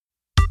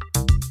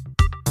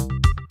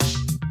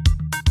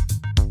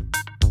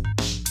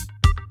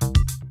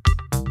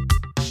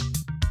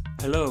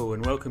Hello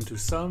and welcome to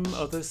Some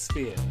Other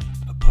Sphere,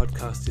 a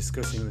podcast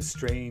discussing the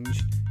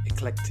strange,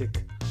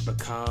 eclectic,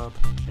 macabre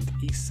and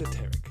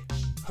esoteric,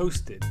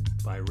 hosted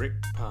by Rick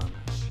Palmer.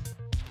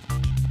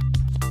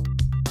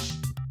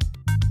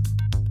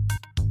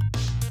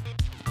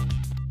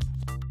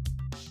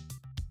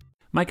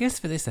 My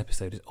guest for this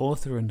episode is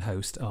author and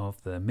host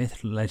of the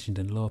Myth, Legend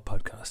and Lore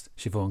podcast,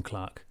 Siobhan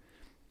Clarke.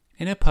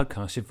 In her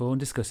podcast, Siobhan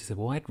discusses a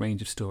wide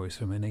range of stories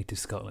from her native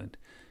Scotland,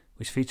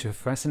 which feature a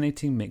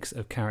fascinating mix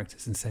of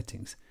characters and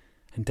settings,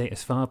 and date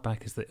as far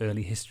back as the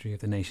early history of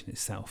the nation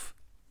itself.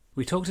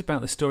 We talked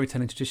about the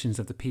storytelling traditions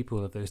of the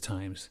people of those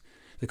times,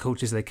 the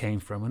cultures they came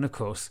from, and of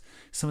course,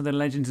 some of the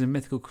legends and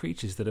mythical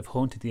creatures that have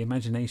haunted the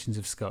imaginations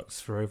of Scots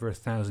for over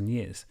 1,000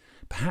 years,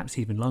 perhaps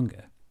even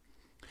longer.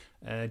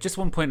 Just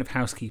one point of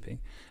housekeeping.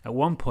 At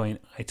one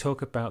point, I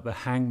talk about the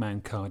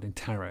Hangman card in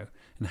Tarot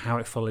and how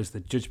it follows the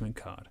Judgment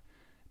card.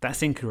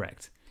 That's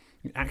incorrect.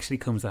 It actually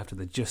comes after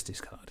the Justice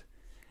card.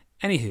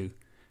 Anywho,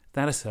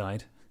 that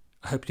aside,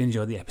 I hope you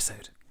enjoy the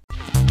episode.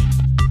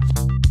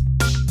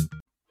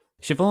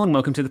 Siobhan,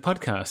 welcome to the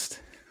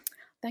podcast.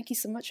 Thank you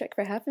so much, Rick,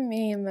 for having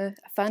me. I'm a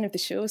fan of the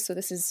show, so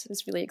this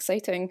is really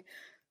exciting.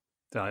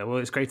 Well,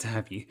 it's great to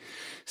have you.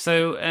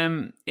 So,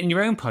 in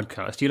your own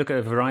podcast, you look at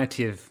a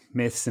variety of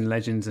myths and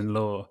legends and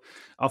lore,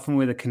 often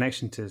with a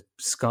connection to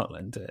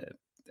Scotland.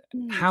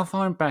 How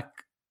far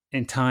back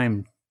in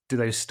time do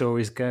those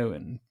stories go?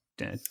 And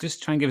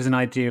just try and give us an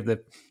idea of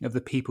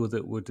the people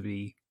that would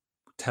be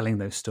telling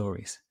those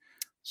stories.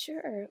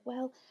 Sure.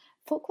 Well,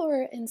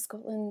 folklore in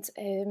Scotland,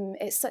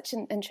 it's such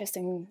an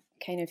interesting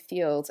kind of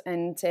field,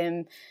 and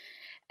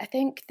I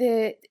think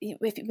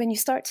when you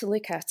start to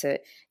look at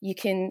it, you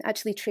can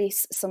actually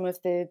trace some of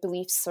the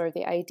beliefs or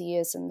the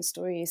ideas and the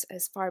stories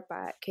as far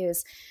back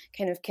as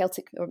kind of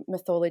Celtic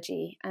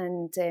mythology,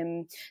 and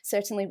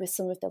certainly with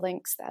some of the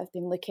links that I've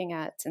been looking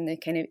at in the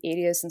kind of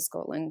areas in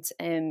Scotland,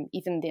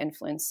 even the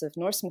influence of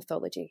Norse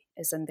mythology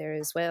is in there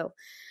as well.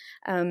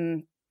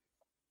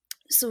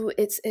 So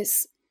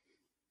it's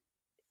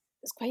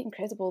quite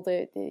incredible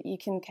that you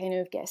can kind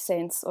of get a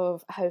sense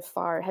of how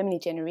many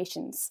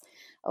generations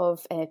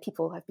of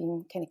people have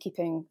been kind of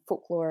keeping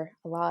folklore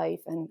alive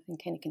and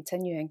kind of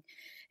continuing,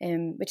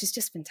 which is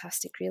just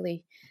fantastic,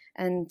 really.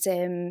 And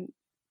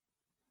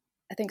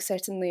I think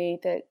certainly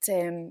that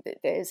it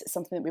is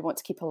something that we want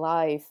to keep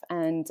alive.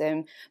 And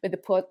with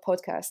the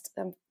podcast,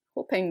 I'm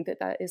hoping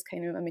that is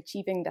kind of, I'm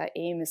achieving that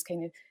aim, is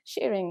kind of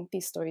sharing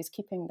these stories,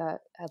 keeping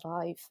that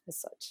alive as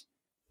such.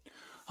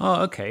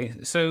 Oh, okay.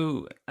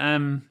 So,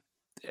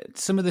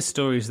 some of the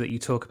stories that you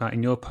talk about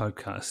in your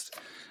podcast,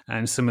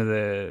 and some of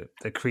the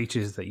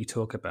creatures that you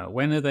talk about,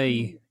 when are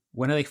they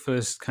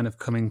first kind of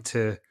coming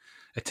to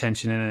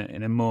attention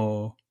in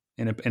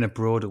a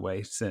broader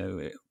way?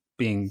 So,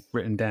 being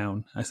written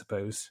down, I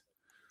suppose.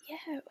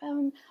 Yeah.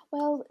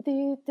 Well,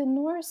 the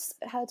Norse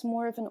had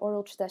more of an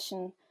oral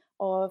tradition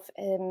of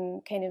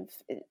kind of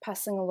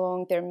passing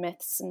along their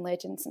myths and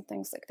legends and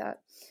things like that.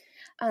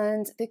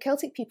 And the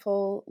Celtic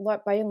people,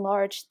 by and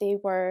large, they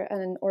were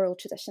an oral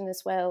tradition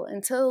as well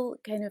until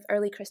kind of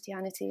early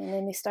Christianity. And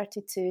then they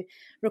started to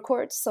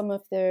record some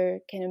of their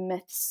kind of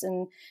myths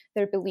and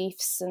their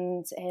beliefs,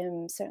 and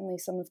certainly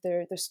some of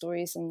their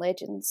stories and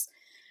legends.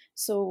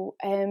 So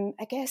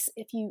I guess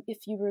if you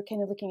were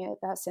kind of looking at it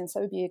that sense,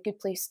 that would be a good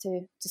place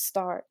to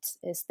start,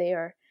 is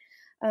there.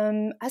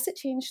 As it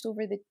changed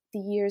over the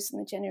years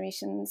and the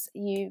generations,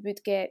 you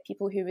would get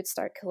people who would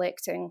start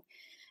collecting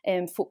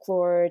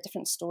folklore,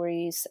 different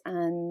stories,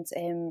 and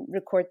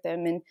record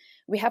them. And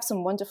we have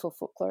some wonderful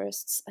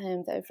folklorists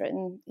that have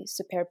written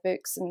superb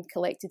books and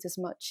collected as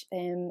much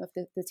of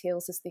the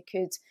tales as they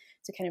could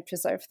to kind of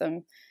preserve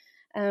them.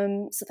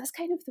 So that's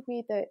kind of the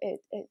way that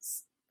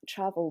it's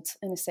travelled,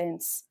 in a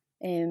sense,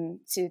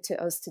 to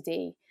us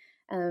today.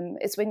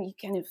 It's when you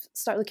kind of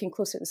start looking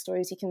closer at the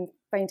stories, you can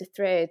find a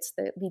thread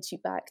that leads you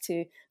back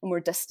to a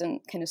more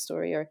distant kind of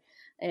story, or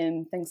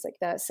things like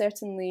that.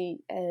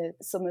 Certainly,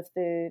 some of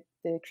the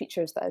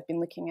creatures that I've been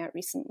looking at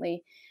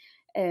recently,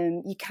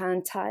 you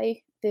can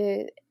tie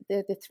the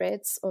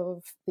threads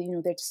of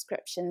their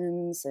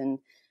descriptions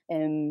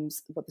and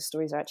what the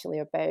stories are actually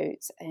about.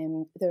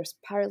 There's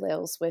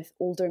parallels with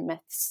older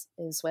myths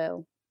as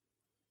well.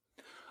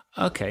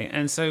 Okay,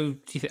 and so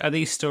are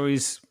these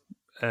stories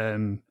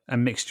a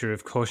mixture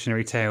of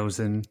cautionary tales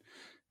and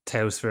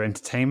tales for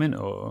entertainment,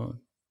 or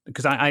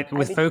because I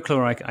with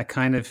folklore, I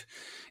kind of,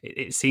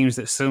 it seems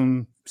that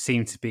some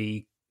seem to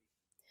be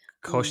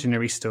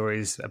cautionary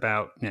stories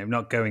about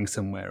not going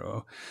somewhere,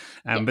 or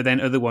but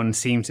then other ones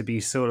seem to be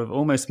sort of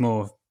almost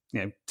more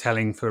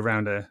telling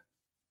around a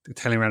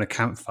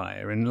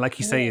campfire. And like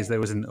you say, is there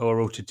was an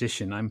oral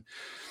tradition.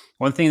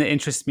 One thing that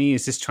interests me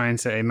is just trying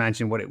to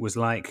imagine what it was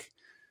like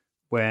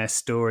where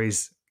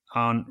stories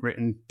aren't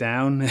written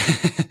down,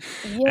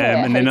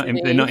 and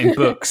they're not in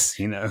books,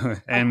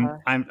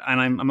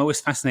 I'm always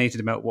fascinated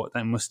about what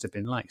that must have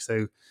been like.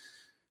 So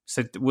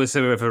was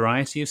there a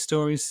variety of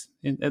stories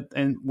in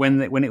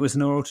when it was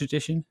an oral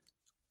tradition?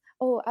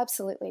 Oh,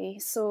 absolutely.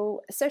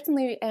 So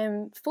certainly,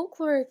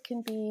 folklore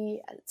can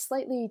be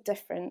slightly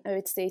different, I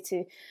would say,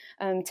 to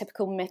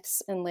typical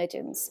myths and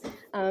legends.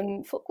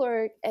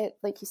 Folklore,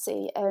 like you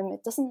say,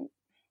 it doesn't.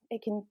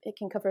 It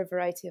can cover a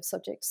variety of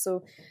subjects.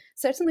 So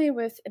certainly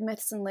with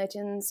myths and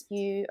legends,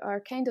 you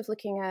are kind of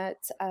looking at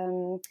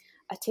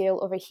a tale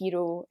of a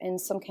hero in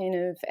some kind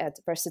of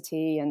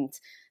adversity, and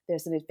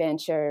there's an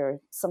adventure or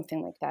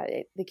something like that.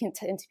 They can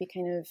tend to be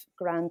kind of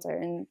grander,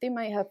 and they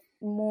might have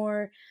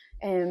more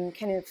kind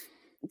of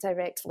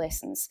direct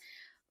lessons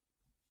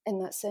in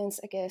that sense,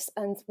 I guess.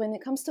 And when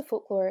it comes to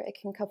folklore, it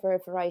can cover a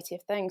variety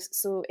of things.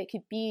 So it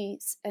could be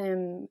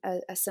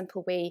a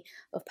simple way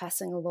of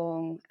passing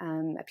along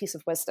a piece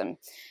of wisdom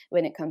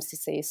when it comes to,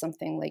 say,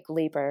 something like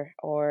labour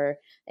or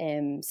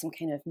some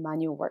kind of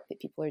manual work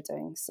that people are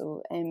doing.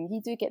 So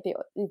you do get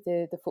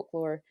the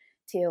folklore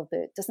tale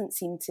that doesn't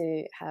seem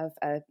to have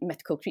a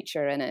mythical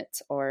creature in it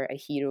or a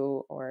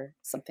hero or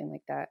something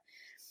like that.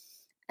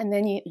 And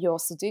then you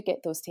also do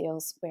get those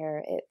tales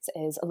where it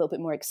is a little bit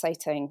more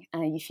exciting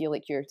and you feel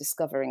like you're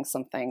discovering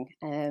something.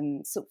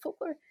 So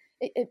folklore,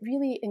 it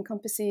really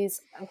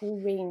encompasses a whole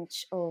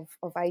range of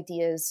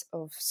ideas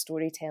of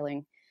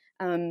storytelling.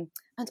 And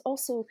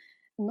also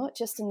not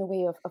just in the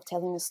way of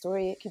telling a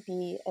story, it could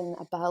be in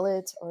a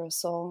ballad or a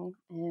song,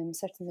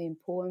 certainly in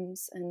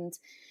poems. And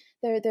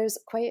there's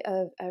quite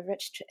a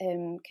rich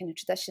kind of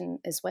tradition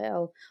as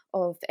well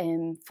of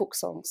folk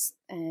songs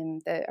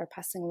that are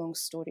passing along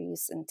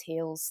stories and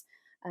tales.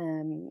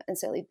 And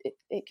certainly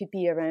it could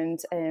be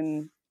around,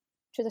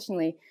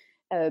 traditionally,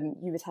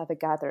 you would have a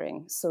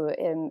gathering. So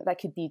that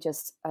could be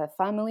just a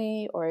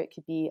family, or it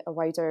could be a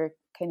wider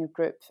kind of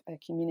group, a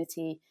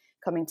community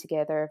coming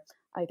together,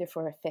 either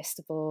for a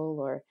festival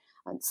or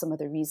some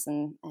other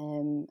reason.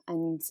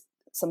 And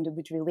somebody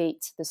would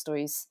relate the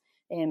stories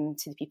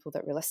to the people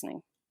that were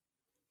listening.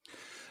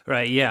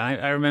 Right, yeah,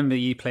 I remember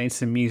you playing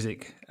some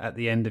music at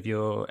the end of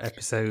your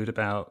episode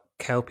about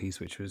kelpies,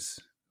 which was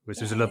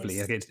lovely.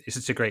 Yes. Like it's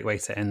such a great way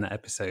to end that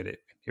episode. It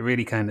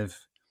really kind of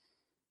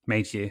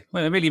made you,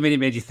 well, it really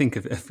made you think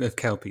of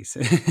kelpies.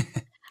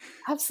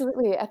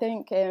 Absolutely. I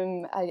think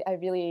I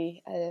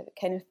really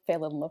kind of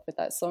fell in love with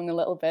that song a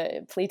little bit.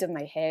 It played in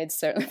my head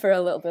certainly for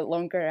a little bit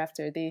longer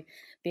after the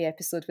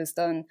episode was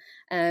done.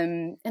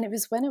 And it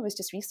was when I was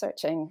just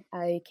researching,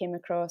 I came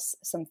across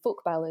some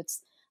folk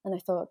ballads, and I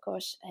thought,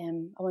 gosh, I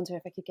wonder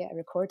if I could get a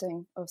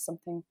recording of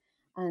something.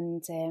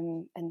 And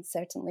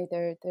certainly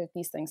there are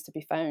these things to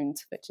be found,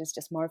 which is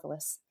just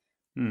marvelous.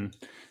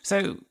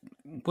 So,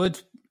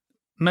 would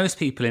most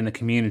people in the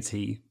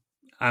community?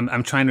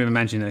 I'm trying to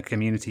imagine a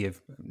community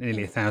of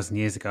nearly 1,000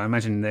 years ago. I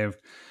imagine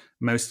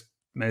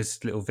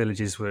most little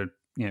villages were,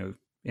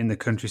 in the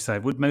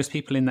countryside. Would most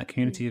people in that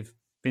community have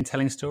been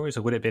telling stories,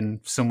 or would it have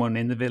been someone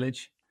in the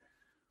village?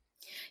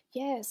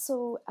 Yeah,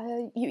 so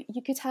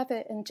you could have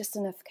it in just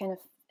enough kind of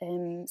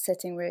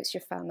setting where it's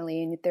your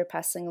family and they're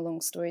passing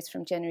along stories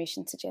from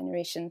generation to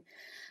generation.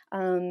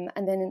 And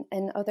then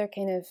in other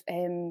kind of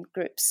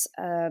groups,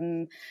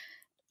 and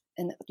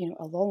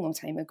a long, long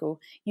time ago,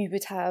 you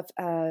would have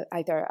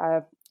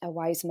either a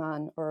wise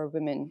man or a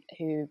woman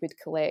who would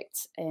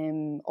collect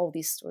all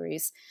these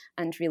stories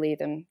and relay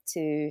them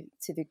to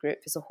the group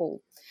as a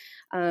whole.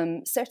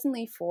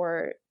 Certainly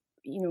for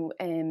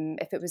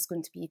if it was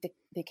going to be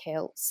the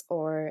Celts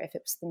or if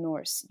it was the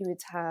Norse, you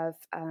would have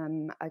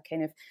a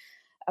kind of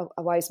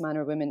a wise man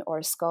or woman or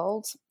a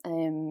skald,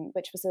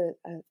 which was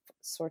a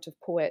sort of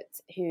poet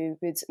who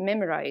would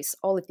memorize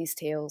all of these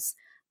tales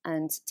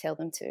and tell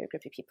them to a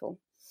group of people.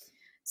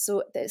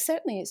 So that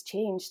certainly has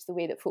changed the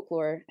way that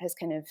folklore has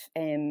kind of,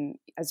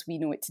 as we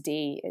know it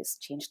today, it's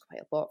changed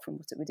quite a lot from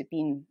what it would have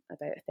been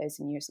about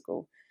 1,000 years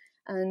ago.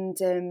 And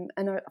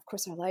of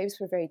course, our lives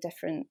were very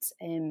different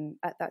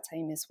at that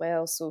time as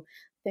well. So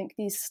I think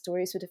these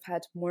stories would have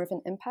had more of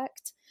an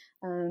impact.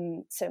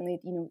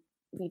 Certainly,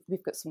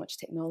 we've got so much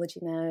technology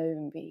now,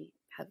 and we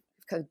have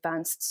kind of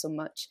advanced so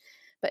much.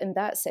 But in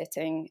that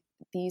setting,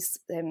 these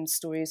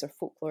stories or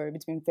folklore would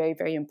have been very,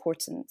 very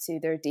important to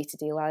their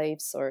day-to-day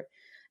lives, or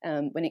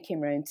when it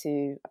came around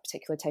to a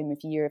particular time of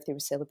year, if they were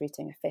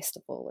celebrating a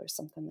festival or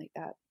something like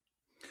that.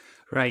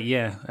 Right,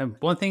 yeah.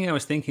 One thing I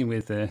was thinking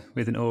with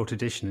an oral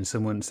tradition and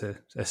someone's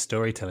a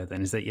storyteller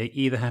then is that you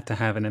either have to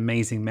have an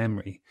amazing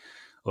memory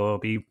or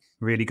be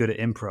really good at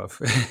improv.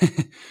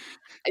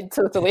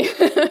 Totally.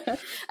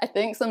 I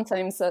think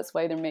sometimes that's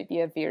why there might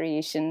be a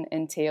variation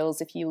in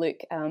tales. If you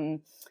look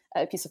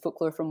at a piece of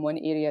folklore from one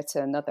area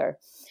to another,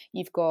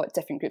 you've got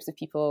different groups of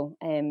people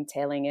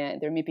telling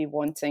it. They're maybe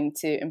wanting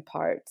to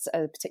impart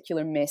a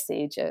particular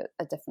message at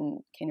a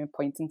different kind of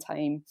point in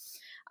time.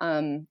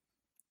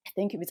 I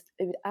think it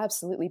would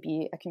absolutely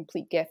be a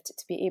complete gift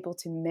to be able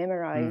to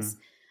memorize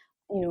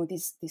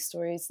these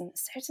stories. And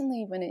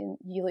certainly when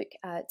you look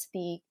at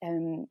the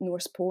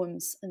Norse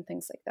poems and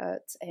things like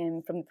that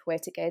from the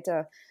Poetic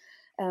Edda,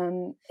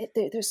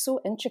 they're so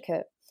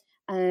intricate.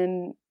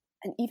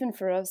 and even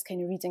for us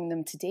kind of reading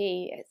them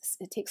today,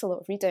 it takes a lot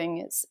of reading,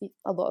 it's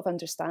a lot of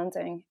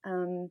understanding.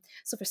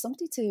 So for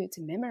somebody to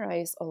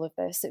memorize all of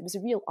this, it was a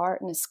real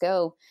art and a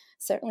skill,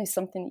 certainly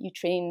something that you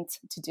trained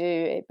to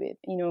do,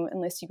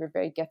 unless you were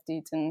very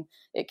gifted and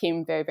it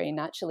came very, very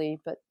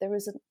naturally. But there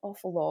was an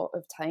awful lot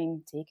of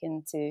time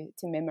taken to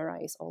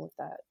memorize all of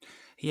that.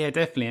 Yeah,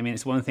 definitely. I mean,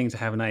 it's one thing to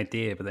have an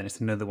idea, but then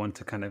it's another one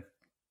to kind of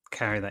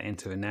carry that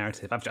into a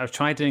narrative. I've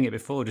tried doing it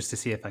before just to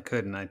see if I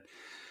could, and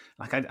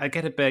I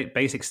get a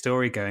basic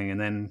story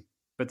going,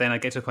 but then I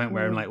get to a point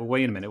where I'm like, well,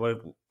 wait a minute,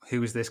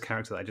 who is this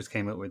character that I just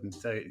came up with? And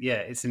so, yeah,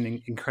 it's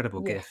an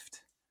incredible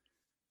gift.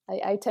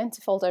 I tend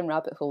to fall down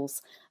rabbit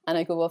holes and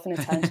I go off on a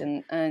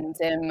tangent and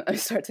I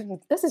start to,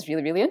 this is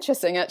really, really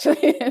interesting,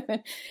 actually,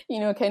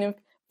 kind of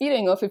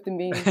veering off of the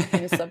main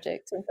kind of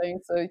subject and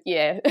things. So,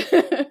 yeah.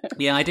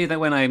 Yeah, I do that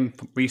when I'm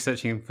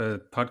researching for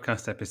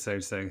podcast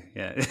episodes. So,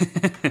 yeah.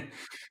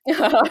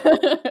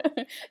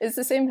 It's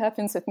the same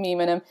happens with me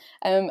when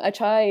I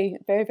try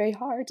very, very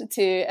hard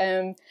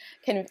to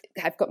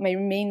I've got my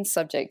main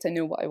subject. I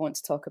know what I want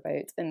to talk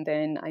about, and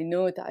then I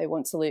know that I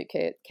want to look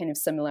at kind of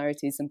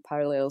similarities and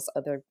parallels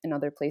in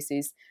other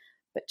places,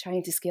 but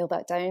trying to scale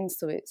that down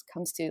so it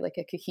comes to like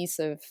a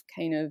cohesive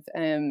kind of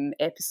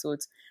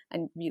episode.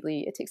 And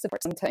really, it takes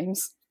effort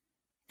sometimes.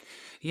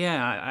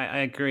 Yeah, I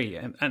agree.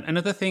 And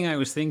another thing I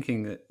was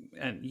thinking that,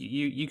 and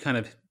you kind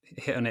of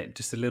hit on it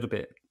just a little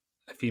bit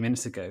a few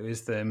minutes ago,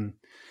 is that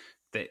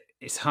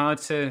it's hard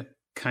to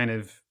kind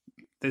of,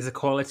 there's a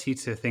quality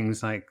to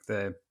things like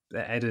the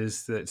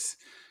Eddas that's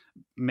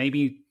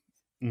maybe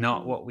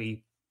not what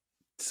we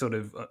sort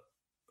of,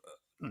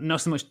 not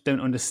so much don't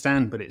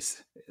understand, but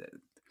it's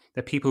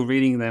the people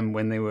reading them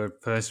when they were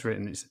first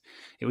written.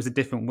 It was a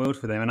different world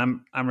for them.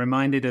 And I'm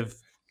reminded of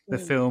the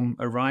film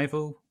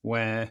Arrival,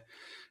 where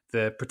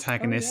the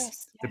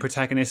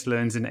protagonist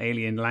learns an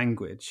alien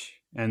language,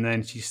 and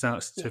then she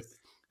starts to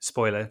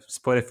spoiler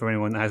for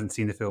anyone that hasn't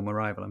seen the film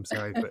Arrival, I'm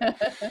sorry,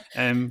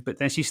 but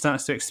then she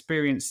starts to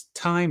experience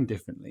time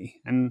differently,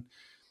 and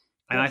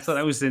I thought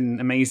that was an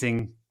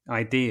amazing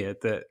idea,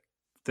 that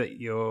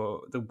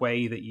the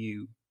way that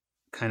you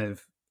kind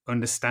of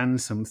understand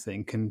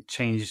something can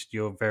change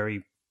your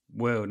very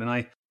world. And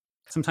I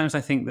sometimes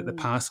think that the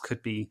past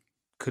could be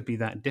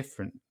that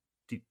different.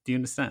 Do you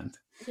understand?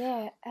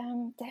 Yeah,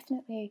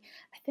 definitely.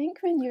 I think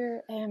when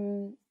you're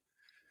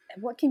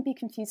what can be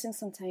confusing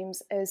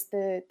sometimes is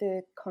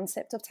the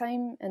concept of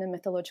time in a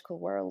mythological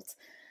world,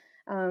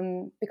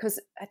 because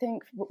I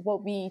think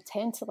what we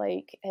tend to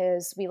like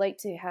is we like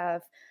to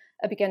have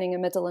a beginning, a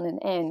middle, and an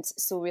end.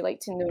 So we like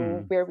to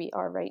know where we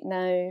are right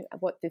now,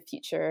 what the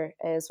future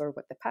is, or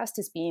what the past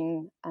has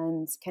been,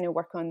 and kind of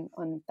work on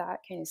that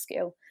kind of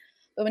scale.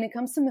 But when it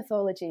comes to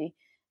mythology,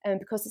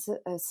 because it's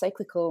a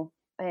cyclical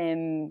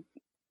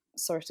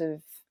sort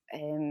of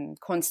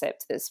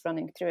concept that's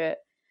running through it,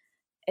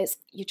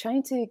 you're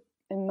trying to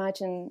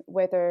imagine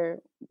whether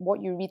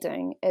what you're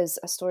reading is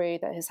a story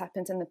that has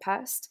happened in the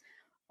past,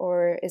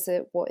 or is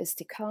it what is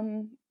to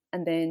come,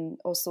 and then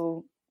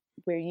also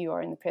where you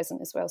are in the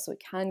present as well. So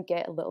it can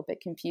get a little bit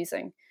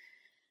confusing.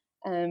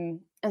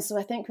 And so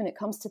I think when it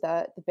comes to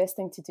that, the best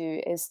thing to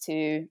do is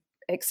to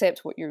accept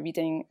what you're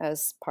reading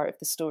as part of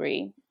the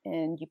story,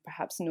 and you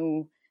perhaps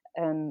know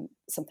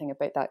something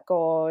about that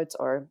god,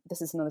 or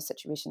this is another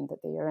situation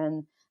that they are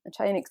in, and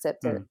try and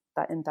accept it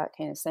that in that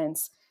kind of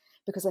sense.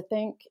 Because I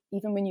think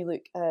even when you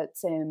look at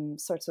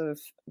sort of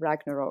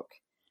Ragnarok,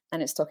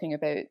 and it's talking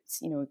about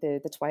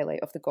the twilight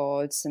of the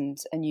gods and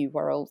a new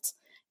world,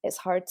 it's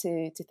hard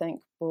to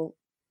think, well,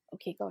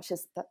 okay, gosh,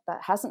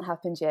 that hasn't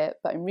happened yet,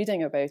 but I'm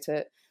reading about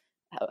it,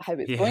 how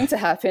it's going to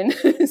happen.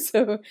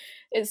 So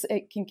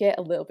it can get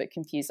a little bit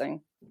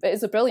confusing, but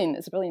it's a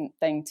brilliant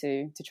thing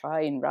to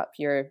try and wrap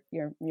your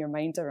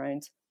mind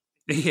around.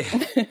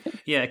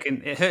 Yeah,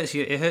 it hurts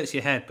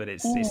your head, but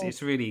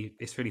it's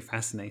really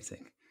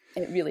fascinating.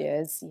 It really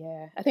is,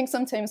 yeah. I think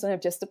sometimes when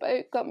I've just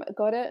about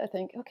got it, I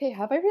think, okay,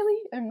 have I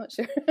really? I'm not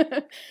sure.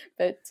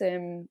 But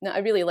no, I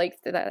really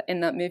liked that in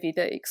that movie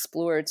that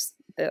explored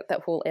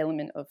that whole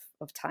element of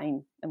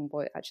time and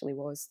what it actually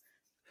was.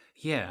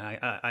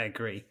 Yeah, I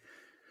agree.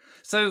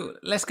 So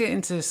let's get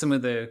into some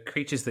of the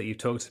creatures that you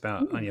talked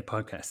about on your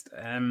podcast.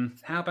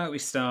 How about we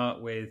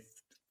start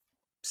with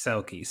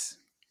Selkies?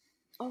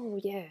 Oh,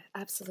 yeah,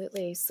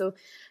 absolutely. So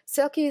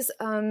Selkies,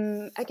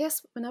 I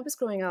guess when I was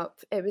growing up,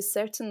 it was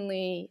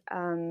certainly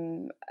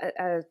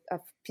a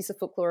piece of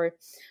folklore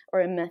or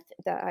a myth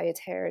that I had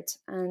heard.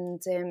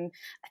 And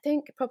I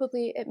think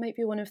probably it might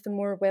be one of the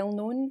more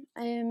well-known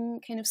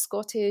kind of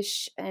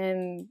Scottish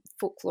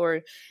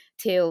folklore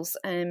tales.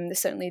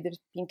 Certainly there's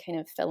been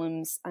kind of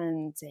films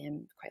and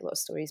quite a lot of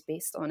stories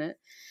based on it.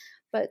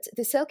 But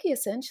the Selkie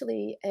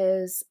essentially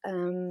is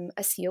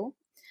a seal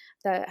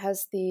that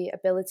has the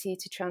ability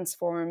to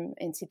transform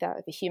into that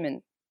of a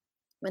human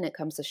when it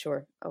comes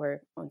ashore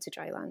or onto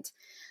dry land.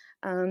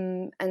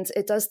 And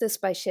it does this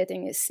by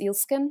shedding its seal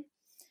skin.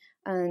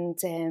 And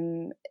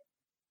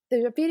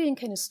there are varying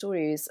kind of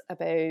stories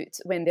about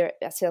when a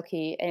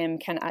Selkie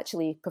can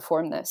actually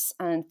perform this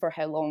and for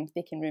how long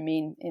they can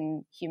remain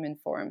in human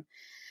form.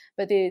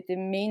 But the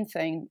main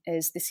thing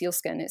is the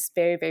sealskin. It's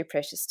very, very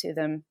precious to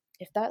them.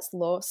 If that's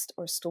lost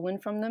or stolen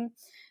from them,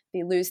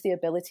 they lose the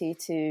ability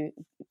to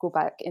go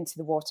back into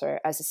the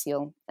water as a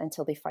seal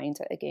until they find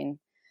it again.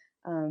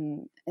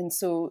 And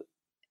so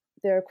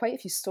there are quite a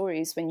few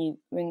stories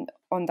when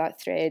on that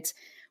thread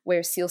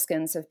where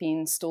sealskins have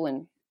been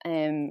stolen,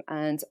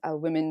 and a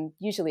woman,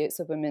 usually it's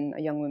a woman,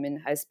 a young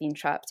woman, has been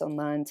trapped on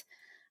land,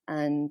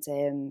 and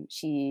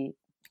she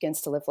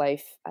begins to live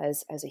life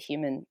as a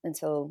human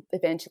until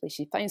eventually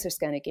she finds her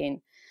skin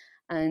again.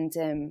 And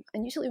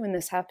usually when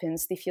this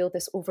happens, they feel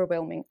this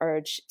overwhelming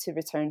urge to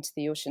return to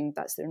the ocean.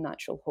 That's their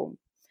natural home.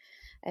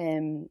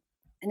 And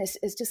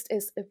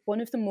it's one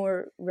of the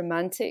more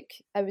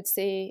romantic, I would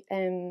say,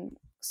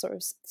 sort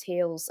of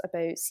tales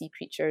about sea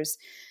creatures.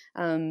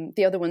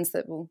 The other ones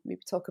that we'll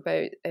maybe talk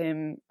about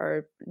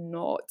are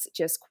not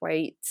just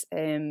quite,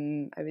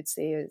 I would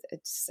say,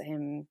 it's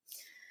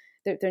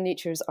their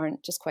natures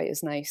aren't just quite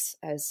as nice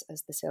as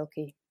the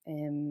Selkie.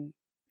 And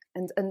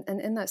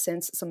in that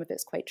sense, some of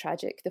it's quite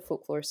tragic, the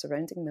folklore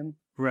surrounding them.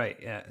 Right,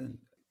 yeah.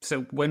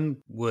 So when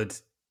would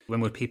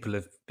people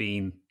have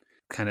been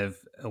kind of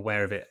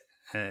aware of it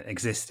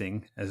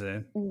existing as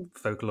a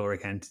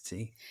folkloric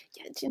entity?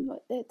 Yeah, do you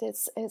know,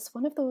 it's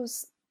one of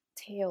those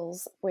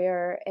tales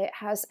where it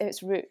has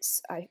its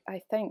roots,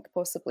 I think,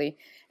 possibly,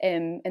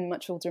 in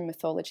much older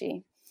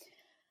mythology.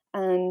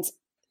 And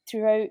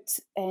throughout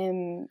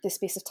the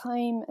space of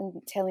time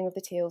and telling of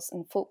the tales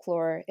and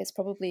folklore, it's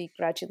probably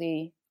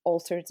gradually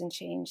altered and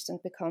changed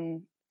and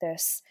become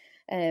this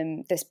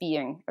this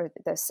being, or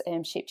this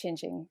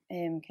shape-changing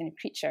kind of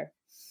creature.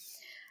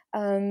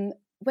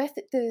 With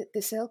the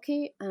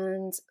Selkie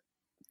and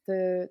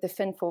the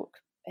Finn folk,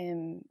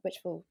 which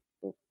we'll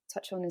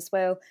touch on as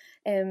well,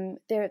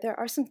 there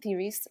are some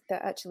theories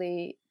that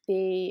actually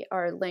they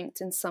are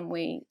linked in some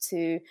way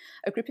to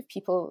a group of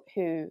people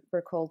who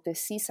were called the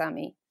Sea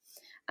Sami.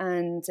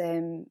 And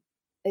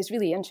it's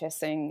really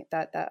interesting,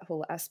 that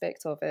whole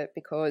aspect of it,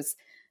 because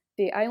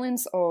the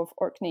islands of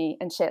Orkney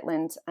and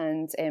Shetland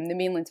and the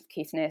mainland of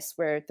Caithness,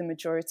 where the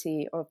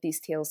majority of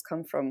these tales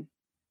come from,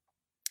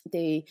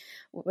 they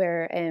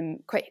were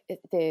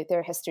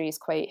their history is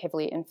quite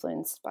heavily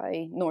influenced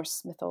by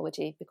Norse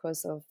mythology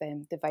because of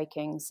the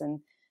Vikings and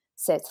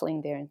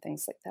settling there and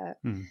things like that.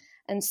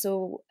 And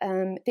so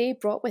they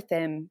brought with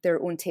them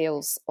their own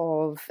tales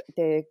of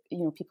the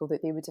people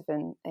that they would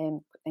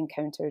have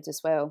encountered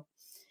as well.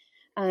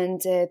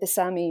 And the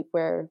Sami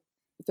were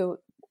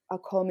a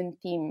common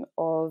theme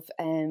of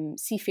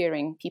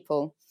seafaring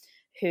people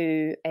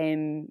who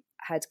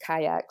had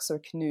kayaks or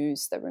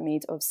canoes that were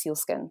made of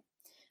sealskin.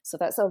 So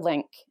that's a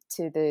link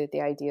to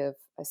the idea of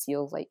a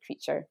seal-like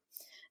creature.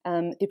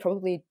 They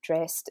probably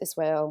dressed as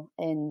well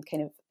in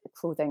kind of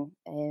clothing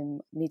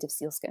made of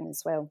sealskin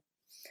as well.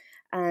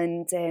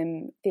 And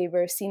they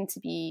were seen to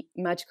be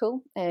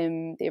magical.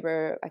 They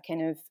were a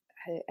kind of,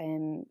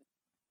 I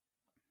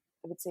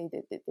would say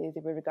that they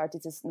were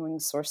regarded as knowing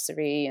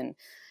sorcery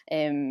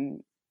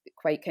and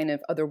quite kind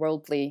of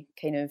otherworldly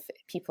kind of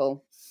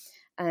people.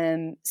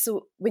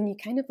 So when you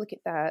kind of look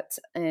at that,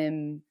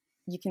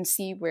 you can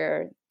see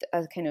where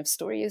a kind of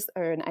story is,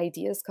 or an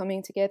idea is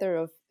coming together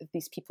of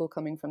these people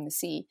coming from the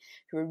sea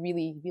who are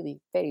really, really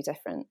very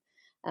different,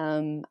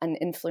 and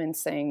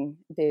influencing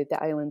the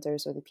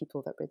islanders or the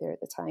people that were there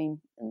at the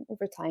time. And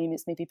over time,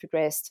 it's maybe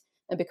progressed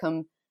and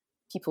become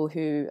people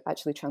who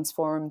actually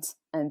transformed,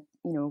 and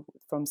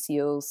from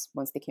seals,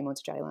 once they came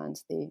onto dry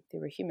land, they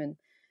were human.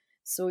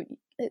 So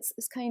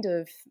it's kind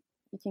of,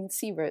 you can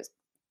see where it's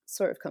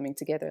sort of coming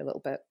together a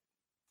little bit.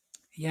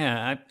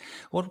 Yeah.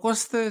 What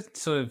was the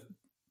sort of,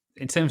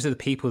 in terms of the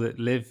people that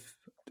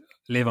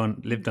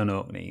lived on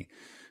Orkney,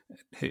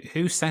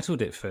 who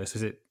settled it first?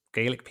 Was it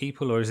Gaelic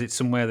people, or is it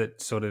somewhere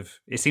that sort of,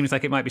 it seems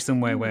like it might be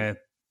somewhere where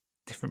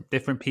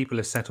different people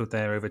have settled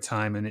there over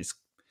time, and it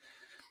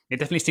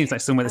definitely seems like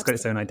somewhere that's got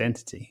its own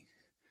identity.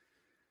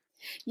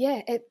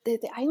 Yeah,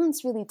 the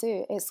islands really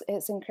do.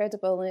 It's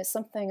incredible, and it's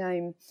something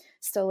I'm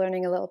still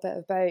learning a little bit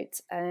about.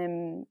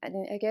 And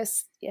I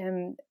guess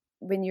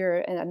when you're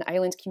in an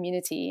island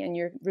community and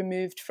you're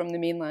removed from the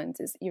mainland,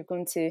 you're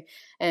going to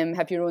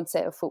have your own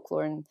set of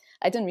folklore. And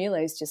I didn't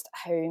realize just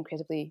how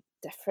incredibly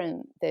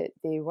different that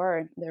they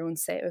were, their own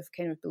set of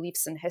kind of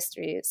beliefs and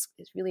history. It's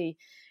really,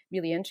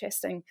 really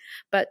interesting.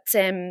 But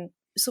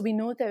so we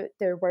know that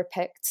there were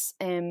Picts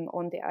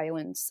on the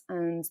islands,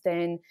 and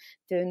then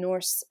the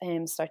Norse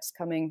started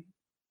coming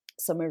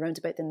somewhere around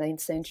about the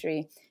 9th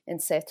century in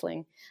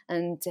settling.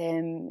 And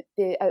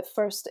at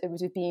first it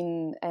would have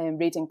been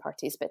raiding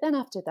parties, but then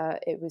after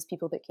that it was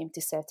people that came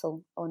to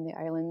settle on the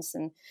islands,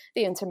 and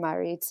they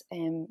intermarried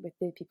with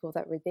the people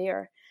that were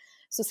there.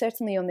 So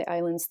certainly on the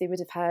islands they would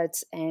have had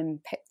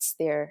Picts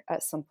there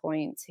at some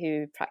point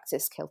who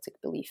practiced Celtic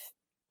belief.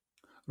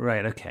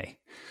 Right, okay.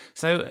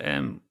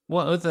 So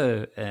what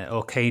other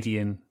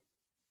Orcadian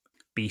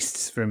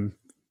beasts from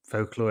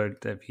folklore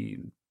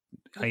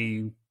are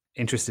you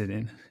interested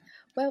in?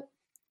 Well,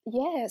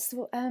 yeah.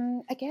 So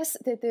I guess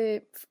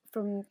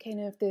from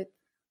kind of the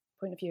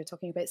point of view of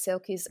talking about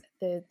Selkies,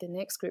 the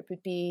next group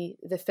would be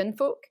the Finn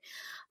folk,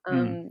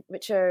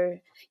 which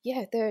are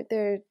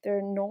they're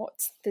not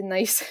the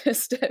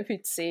nicest, I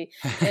would say,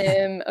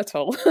 at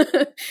all.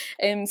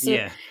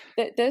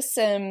 This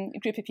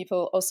group of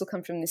people also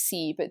come from the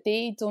sea, but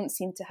they don't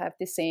seem to have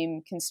the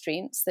same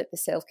constraints that the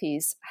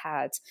Selkies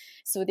had.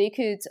 So they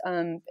could,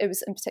 it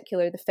was in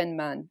particular the Finn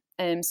man.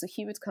 So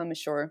he would come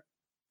ashore,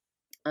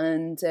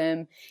 and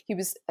he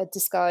was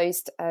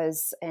disguised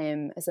as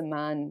a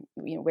man,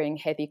 wearing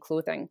heavy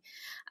clothing.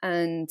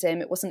 And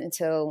it wasn't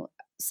until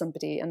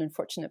an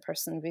unfortunate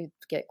person, would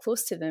get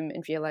close to them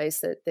and realize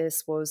that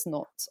this was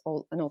not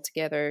an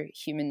altogether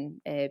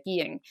human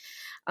being.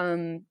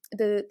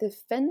 The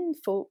Finn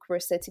folk were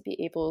said to be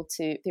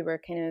they were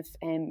kind of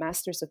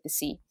masters of the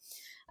sea,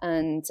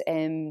 and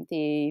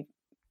they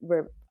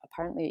were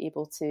apparently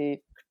able to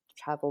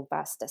travel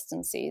vast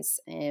distances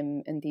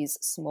in these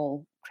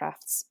small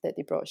crafts that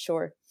they brought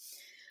ashore.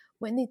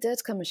 When they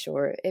did come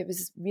ashore, it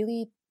was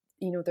really,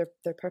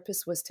 their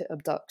purpose was to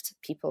abduct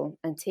people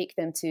and take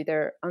them to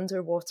their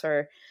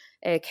underwater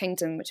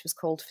kingdom, which was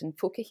called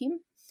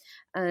Finnfokahim.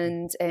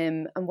 And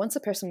once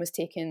a person was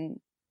taken,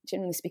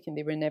 generally speaking,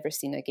 they were never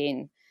seen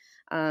again.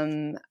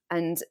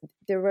 And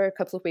there were a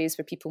couple of ways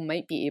where people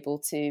might be able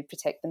to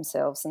protect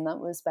themselves, and that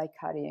was by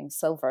carrying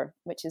silver,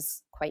 which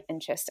is quite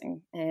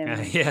interesting.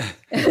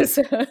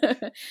 So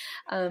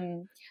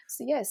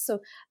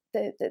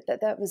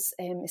that was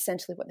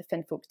essentially what the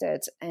Finn folk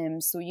did.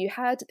 So you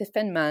had the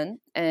Finn man.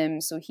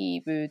 So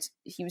he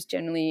was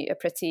generally a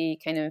pretty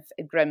kind of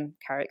a grim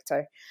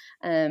character,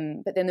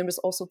 but then there was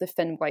also the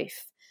Finn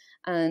wife,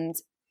 and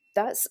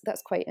that's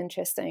quite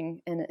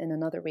interesting in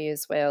another way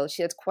as well.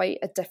 She had quite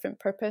a different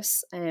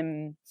purpose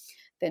than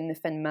the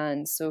Finn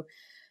man. So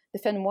the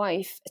Finn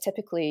wife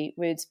typically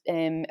would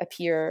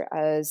appear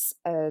as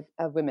a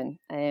woman.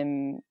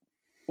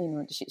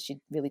 She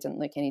really didn't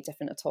look any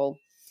different at all.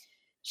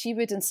 She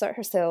would insert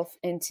herself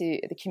into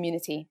the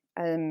community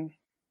and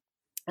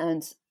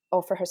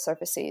offer her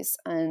services.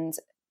 And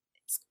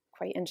it's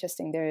quite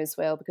interesting there as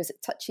well, because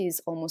it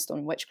touches almost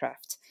on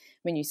witchcraft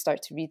when you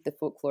start to read the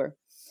folklore.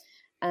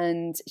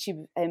 And she,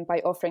 by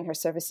offering her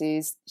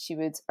services, she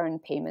would earn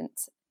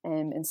payment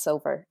in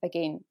silver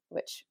again,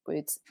 which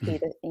would pay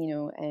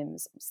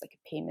it's like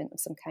a payment of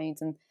some kind,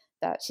 and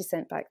that she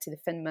sent back to the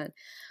Finn man.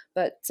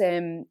 But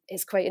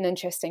it's quite an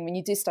interesting, when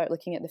you do start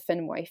looking at the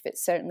Finn wife, it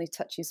certainly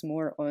touches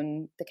more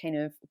on the kind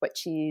of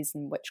witches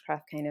and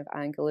witchcraft kind of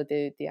angle of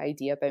the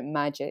idea about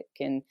magic,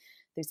 and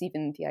there's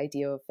even the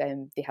idea of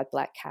they had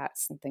black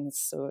cats and things.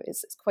 So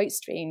it's quite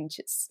strange.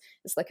 It's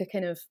like a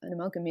kind of an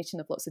amalgamation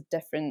of lots of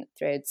different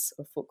threads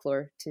of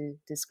folklore to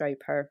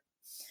describe her.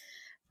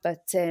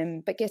 But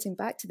getting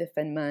back to the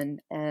Finn man,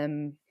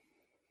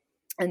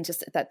 and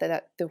just that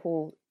the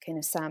whole kind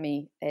of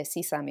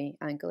sea Sami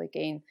angle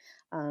again,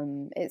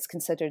 it's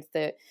considered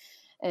that,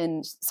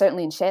 and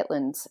certainly in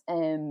Shetland,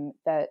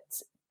 that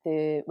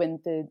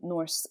when the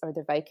Norse or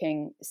the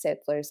Viking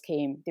settlers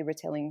came, they were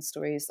telling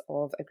stories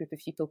of a group of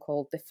people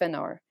called the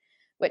Finnar,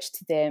 which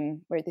to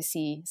them were the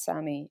sea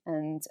Sami,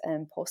 and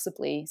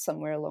possibly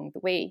somewhere along the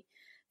way,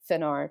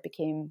 Finnar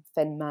became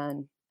Finn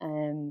man,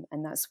 and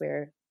that's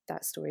where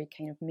that story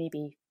kind of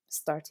maybe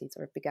started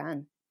or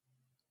began.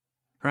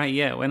 Right,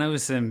 yeah. When I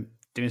was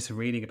doing some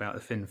reading about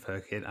the Finn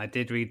folk, I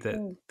did read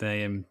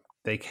that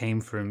they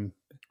came from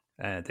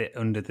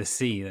under the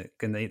sea,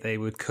 and they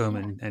would come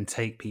and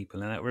take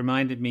people, and that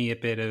reminded me a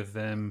bit of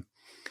an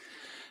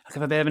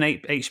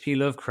H.P.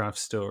 Lovecraft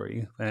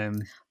story,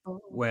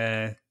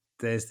 where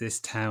there's this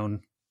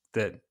town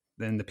that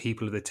then the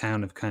people of the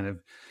town have kind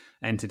of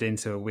entered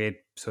into a weird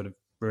sort of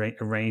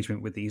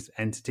arrangement with these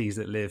entities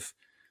that live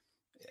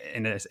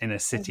in a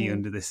city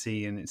under the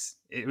sea, and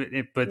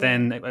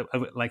then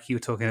like you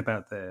were talking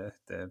about the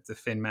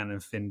Finn man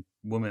and Finn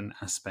woman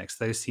aspects,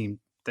 those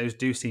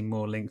do seem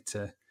more linked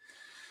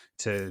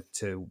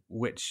to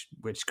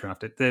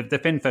witchcraft. The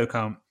Finn folk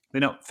they're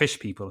not fish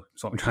people,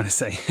 is what I'm trying to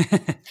say.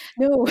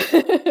 No,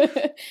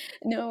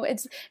 no,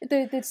 it's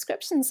the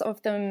descriptions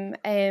of them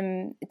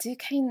do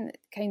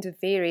kind of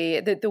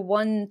vary. The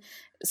one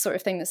sort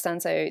of thing that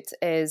stands out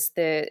is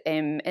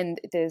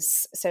and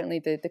there's certainly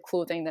the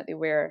clothing that they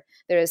wear.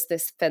 There is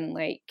this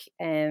fin-like,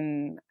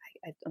 I'm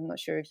not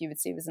sure if you would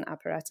say it was an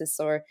apparatus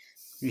or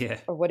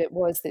what it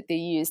was that they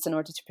used in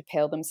order to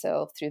propel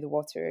themselves through the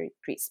water at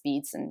great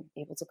speeds and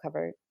able to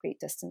cover great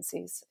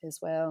distances as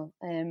well.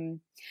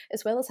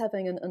 As well as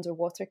having an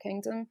underwater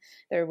kingdom,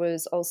 there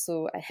was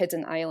also a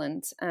hidden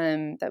island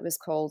that was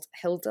called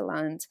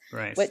Hildaland,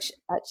 which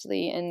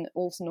actually in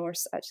Old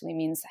Norse actually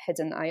means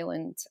hidden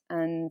island.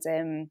 And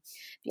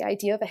the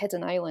idea of a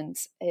hidden island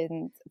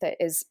that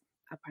is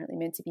apparently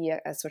meant to be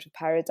a sort of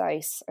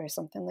paradise or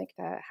something like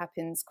that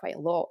happens quite a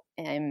lot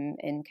in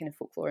kind of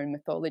folklore and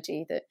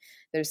mythology, that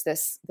there's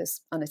this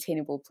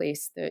unattainable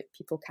place that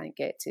people can't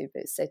get to,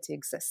 but it's said to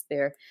exist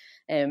there.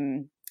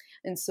 And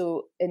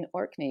so in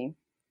Orkney,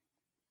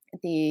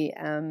 the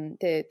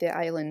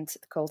island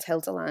called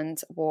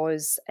Hildeland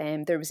was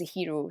there was a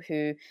hero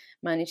who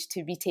managed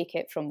to retake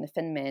it from the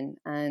Finnmen,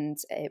 and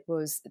it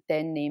was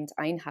then named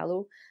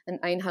Einhallow. And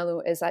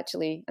Einhallow is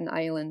actually an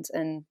island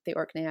in the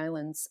Orkney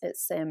Islands.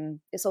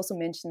 It's also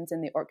mentioned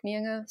in the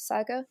Orkneyinga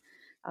saga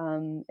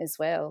as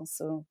well,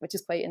 so which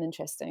is quite an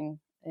interesting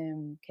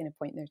kind of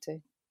point there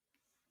too.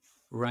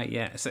 Right,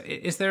 yeah. So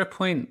is there a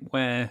point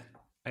where,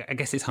 I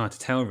guess it's hard to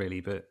tell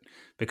really, but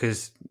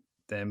because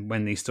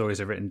when these stories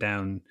are written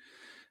down,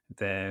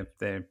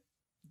 the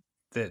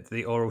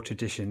oral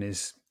tradition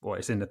is what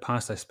it's in the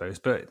past, I suppose.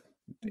 But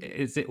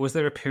was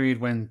there a period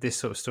when this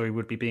sort of story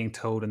would be being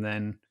told, and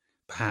then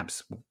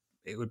perhaps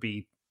it would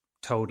be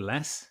told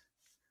less?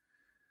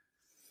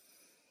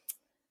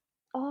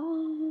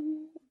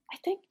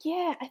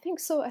 I think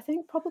so. I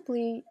think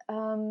probably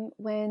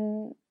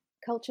when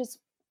cultures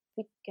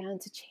began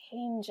to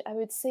change, I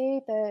would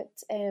say that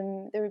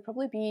there would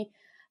probably be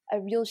a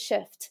real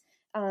shift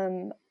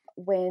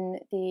when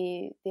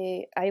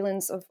the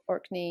islands of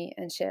Orkney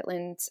and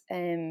Shetland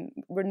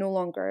were no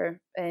longer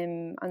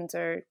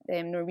under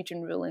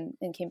Norwegian rule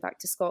and came back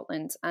to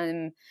Scotland.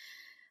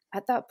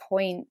 At that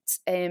point,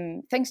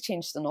 things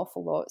changed an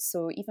awful lot.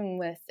 So even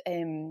with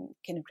kind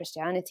of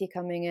Christianity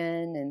coming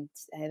in and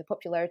the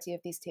popularity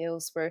of these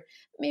tales were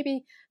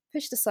maybe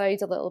pushed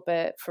aside a little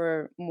bit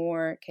for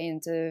more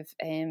kind of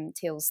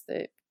tales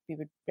that we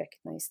would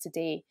recognise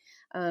today.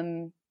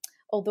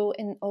 Although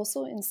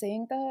also in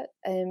saying that,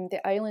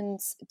 the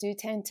islands do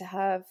tend to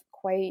have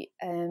quite,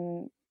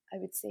 I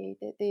would say,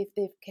 that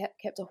they've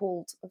kept a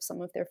hold of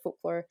some of their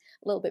folklore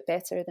a little bit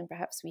better than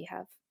perhaps we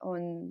have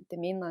on the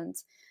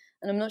mainland.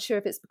 And I'm not sure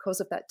if it's because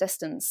of that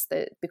distance,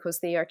 that because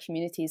they are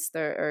communities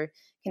that are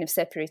kind of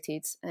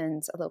separated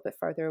and a little bit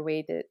further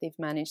away, that they've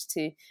managed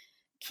to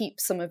keep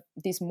some of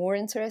these more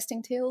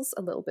interesting tales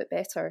a little bit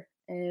better.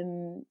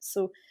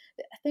 So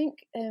I think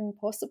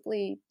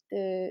possibly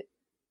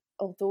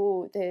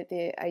although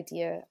the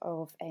idea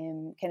of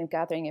kind of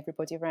gathering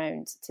everybody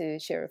around to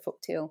share a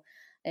folktale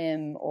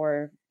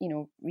or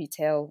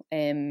retell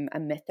a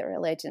myth or a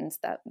legend,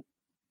 that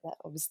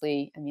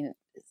obviously, I mean,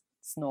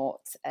 it's not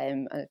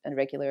a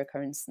regular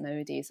occurrence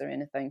nowadays or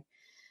anything.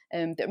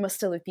 There must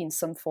still have been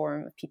some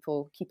form of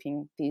people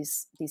keeping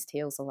these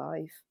tales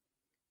alive.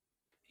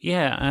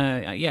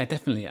 Yeah,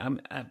 definitely.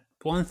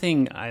 One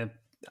thing I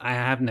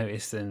have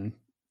noticed, and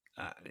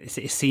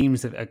it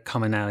seems that a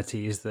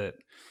commonality is that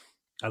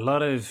a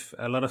lot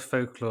of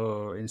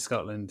folklore in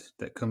Scotland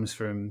that comes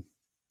from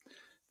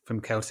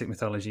Celtic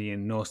mythology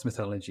and Norse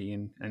mythology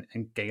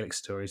and Gaelic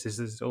stories.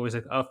 There's always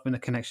often a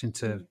connection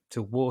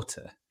to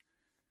water.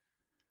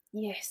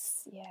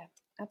 Yes, yeah,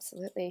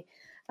 absolutely.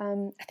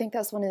 I think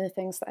that's one of the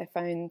things that I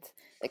found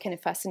that kind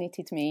of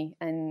fascinated me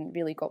and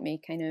really got me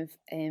kind of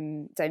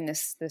down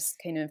this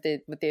kind of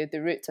the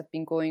route I've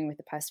been going with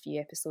the past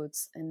few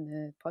episodes in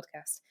the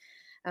podcast.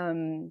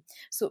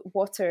 So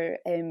water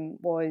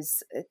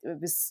was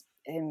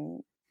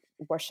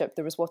worship.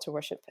 There was water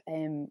worship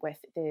with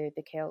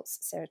the Celts,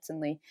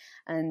 certainly,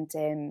 and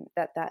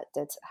that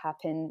did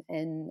happen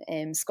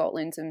in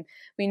Scotland. And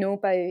we know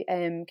by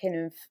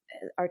kind of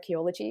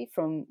archaeology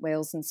from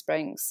wells and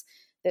springs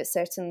that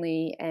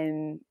certainly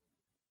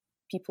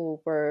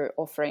people were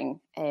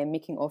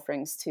making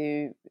offerings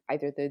to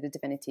either the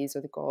divinities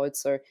or the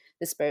gods or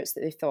the spirits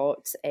that they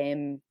thought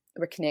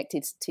were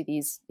connected to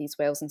these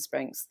wells and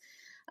springs.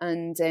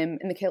 And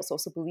the Celts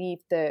also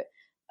believed that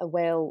a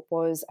well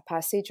was a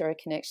passage or a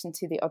connection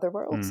to the other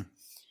world.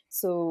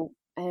 So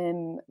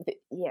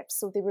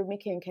so they were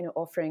making kind of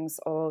offerings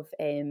of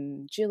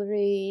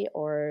jewellery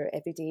or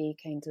everyday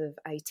kind of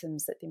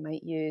items that they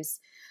might use,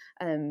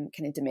 kind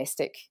of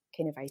domestic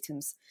kind of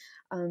items.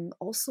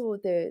 Also,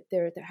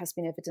 there has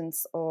been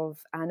evidence of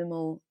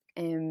animal,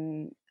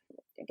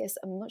 I guess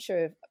I'm not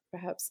sure if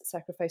perhaps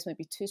sacrifice might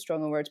be too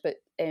strong a word, but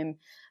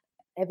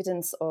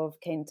evidence of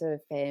kind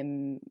of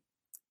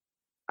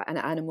an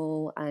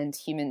animal and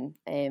human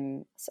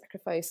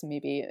sacrifice.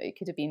 Maybe it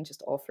could have been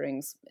just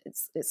offerings.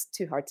 It's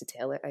too hard to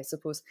tell it, I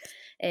suppose.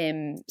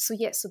 So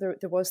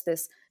there was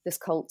this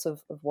cult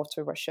of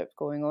water worship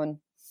going on.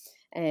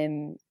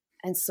 And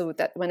so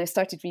that when I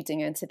started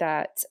reading into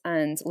that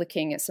and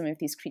looking at some of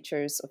these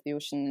creatures of the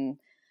ocean and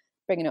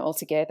bringing it all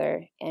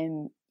together,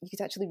 you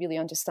could actually really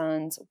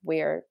understand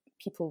where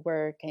people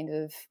were kind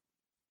of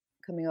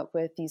coming up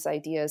with these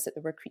ideas that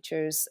there were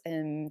creatures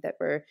that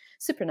were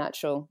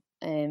supernatural,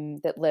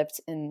 that lived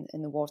in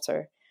the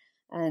water.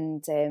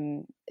 And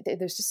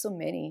there's just so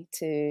many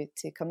to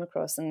come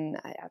across. And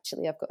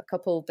I've got a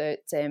couple that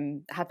I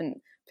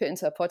haven't put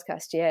into a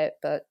podcast yet,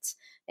 but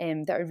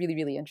that are really,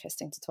 really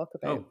interesting to talk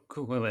about. Oh,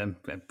 cool. Well,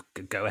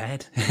 go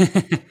ahead.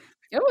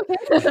 Oh,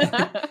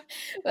 okay.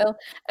 Well,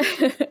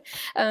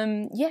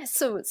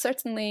 so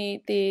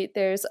certainly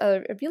there's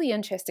a really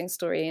interesting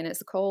story, and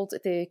it's called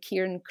the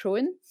Cairn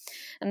Crowan,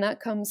 and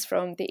that comes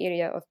from the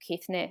area of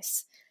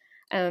Caithness.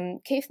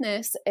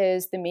 Caithness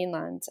is the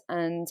mainland,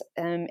 and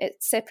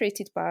it's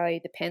separated by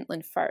the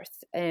Pentland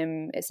Firth.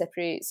 It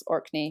separates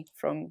Orkney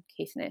from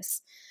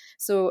Caithness.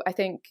 So I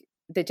think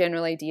the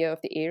general idea of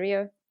the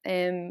area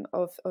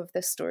of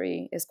this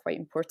story is quite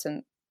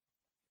important,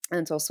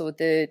 and also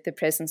the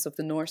presence of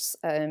the Norse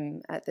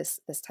at this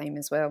time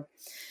as well.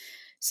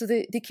 So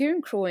the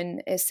Ciaran Crowan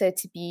is said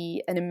to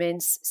be an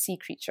immense sea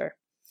creature,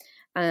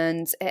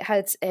 and it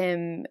had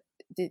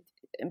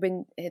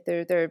when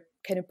there are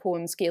kind of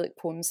poems, Gaelic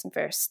poems and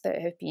verse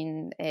that have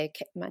been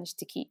managed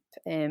to keep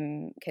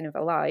kind of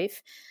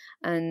alive,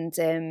 and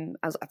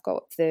I've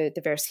got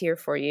the verse here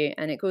for you,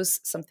 and it goes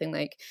something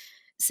like,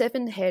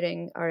 7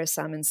 herring are a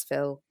salmon's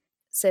fill,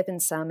 7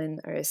 salmon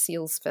are a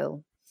seal's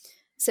fill,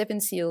 7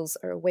 seals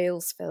are a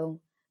whale's fill,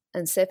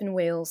 and 7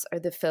 whales are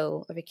the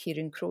fill of a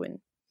Ciaran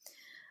Crowan.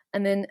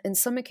 And then in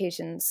some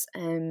occasions,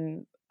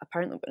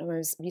 apparently when I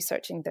was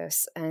researching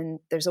this, and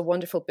there's a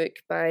wonderful book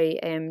by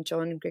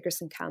John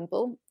Grigerson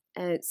Campbell.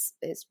 It's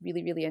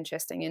really, really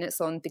interesting, and it's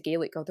on the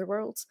Gaelic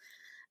otherworld.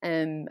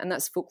 And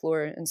that's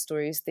folklore and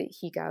stories that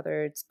he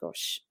gathered.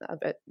 Gosh,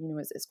 about,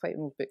 it's quite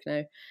an old book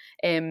now.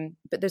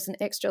 But there's an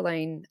extra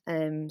line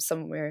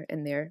somewhere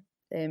in there,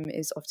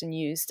 is often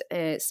used.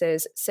 It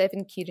says,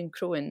 7 Ciaran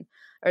Crowan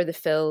are the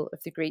fill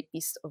of the great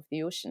beast of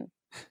the ocean.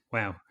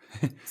 Wow.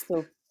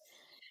 So,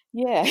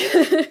 yeah.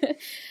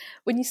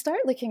 When you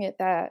start looking at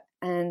that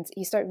and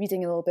you start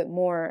reading a little bit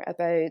more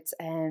about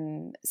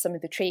some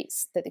of the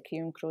traits that the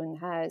Ciaran Crowan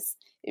has,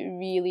 it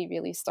really,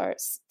 really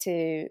starts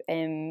to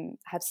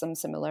have some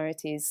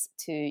similarities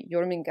to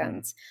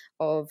Jormungand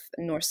of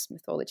Norse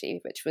mythology,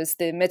 which was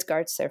the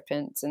Midgard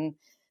serpent, and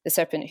the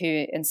serpent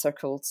who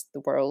encircled the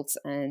world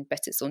and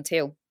bit its own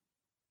tail.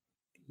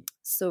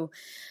 So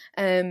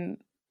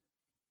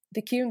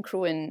the Ciaran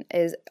Crowan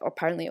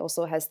apparently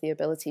also has the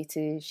ability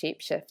to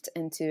shapeshift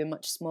into a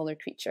much smaller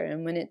creature.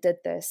 And when it did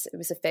this, it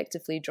was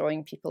effectively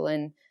drawing people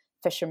in,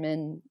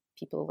 fishermen,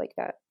 people like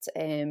that,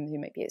 who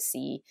might be at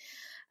sea.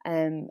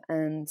 And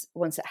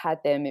once it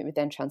had them, it would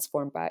then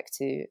transform back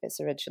to its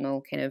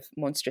original kind of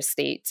monstrous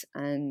state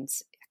and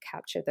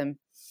capture them.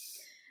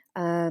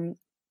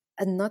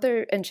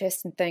 Another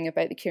interesting thing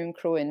about the Ciaran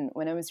Crowan,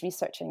 when I was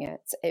researching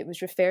it, it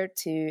was referred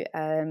to,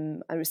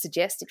 I was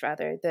suggested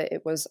rather, that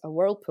it was a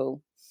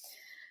whirlpool.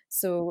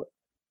 So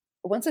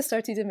once I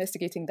started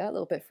investigating that a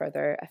little bit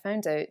further, I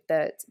found out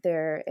that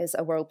there is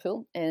a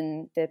whirlpool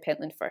in the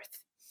Pentland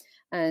Firth,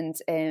 and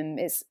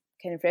it's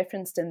kind of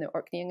referenced in the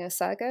Orkneyinga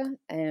saga,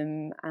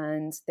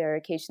 and there are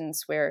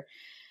occasions where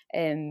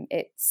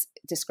it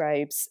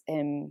describes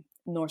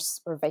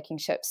Norse or Viking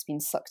ships being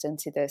sucked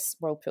into this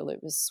whirlpool.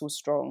 It was so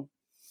strong,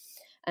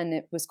 and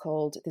it was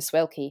called the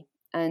Swelki.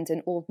 And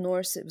in Old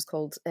Norse, it was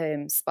called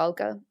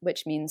Spalga,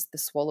 which means the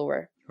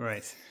swallower.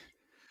 Right.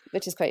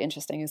 Which is quite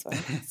interesting as well.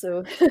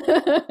 So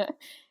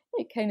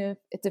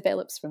it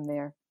develops from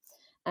there,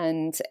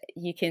 and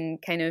you can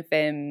kind of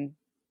you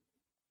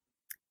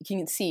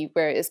can see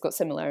where it's got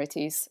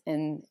similarities,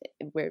 and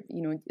where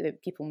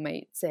people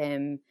might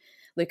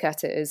look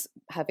at it as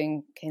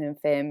having kind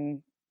of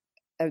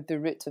the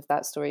root of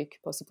that story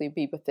could possibly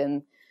be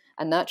within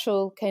a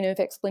natural kind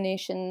of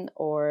explanation,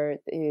 or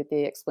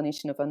the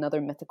explanation of another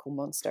mythical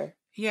monster.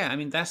 Yeah, I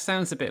mean that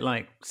sounds a bit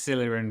like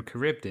Scylla and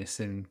Charybdis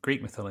in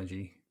Greek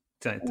mythology.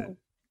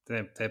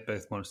 They're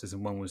both monsters,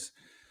 and one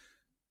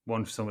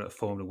someone that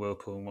formed a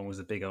whirlpool, and one was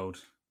a big old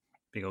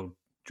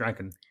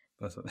dragon.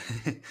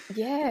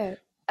 Yeah,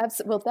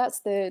 absolutely. Well,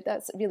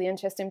 that's really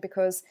interesting,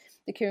 because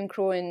the Ciaran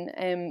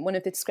Crowan, one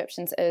of the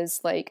descriptions is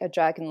like a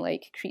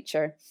dragon-like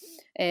creature.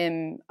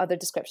 Other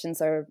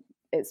descriptions are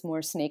it's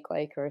more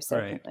snake-like or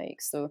serpent-like.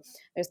 Right. So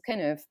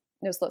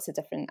there's lots of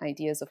different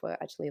ideas of what it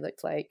actually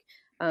looked like.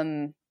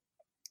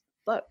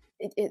 But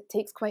it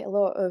takes quite a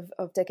lot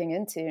of digging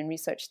into and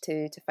research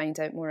to find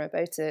out more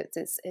about it.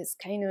 It's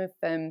kind of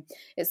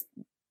it's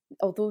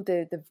although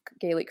the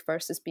Gaelic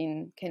verse has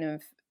been kind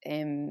of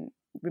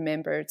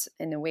remembered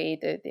in a way,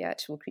 that the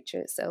actual creature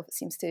itself, it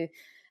seems to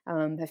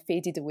have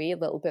faded away a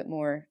little bit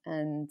more.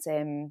 And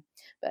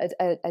but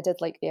I did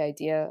like the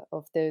idea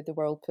of the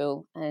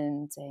whirlpool,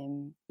 and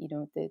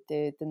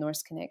the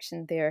Norse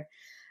connection there.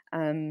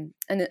 And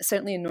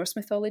certainly in Norse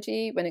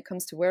mythology, when it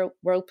comes to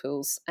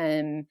whirlpools,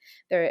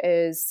 there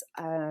is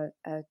a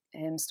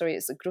story.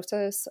 It's a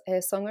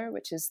Grota-Songer,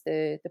 which is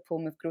the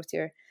poem of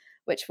Grotir,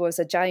 which was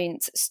a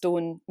giant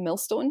stone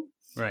millstone.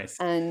 Right.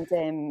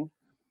 And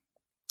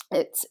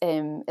it's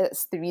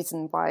the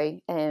reason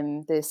why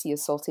the sea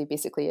is salty.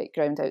 Basically, it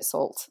ground out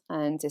salt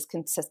and is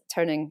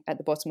turning at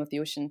the bottom of the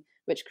ocean,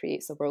 which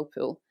creates a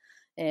whirlpool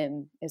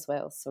as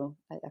well. So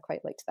I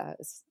quite liked that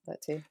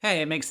too.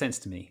 Hey, it makes sense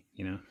to me,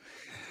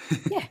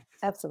 Yeah,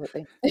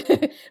 absolutely.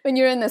 When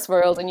you're in this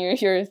world and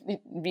you're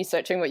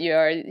researching what you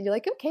are, you're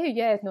like, okay,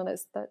 yeah, no,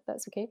 that's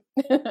okay.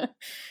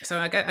 So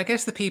I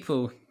guess the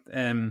people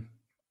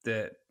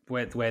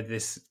where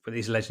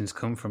these legends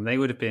come from, they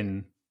would have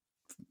been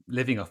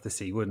living off the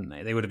sea, wouldn't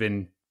they? They would have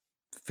been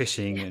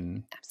fishing,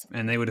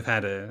 and they would have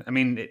had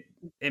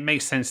it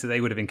makes sense that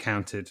they would have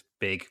encountered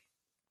big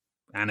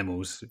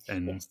animals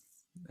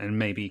and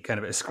maybe kind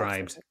of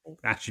ascribed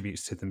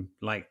attributes to them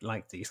like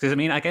these. Because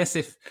I guess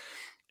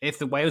if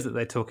the whales that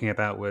they're talking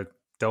about were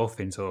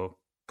dolphins or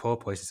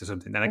porpoises or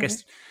something, then I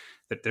guess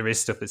that there is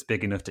stuff that's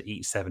big enough to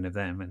eat 7 of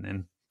them, and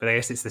then but I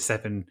guess it's the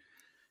 7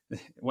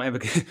 whatever.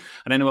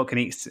 I don't know what can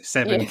eat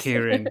 7 Yes.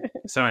 Kirin.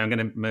 Sorry, I'm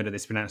going to murder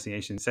this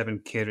pronunciation. 7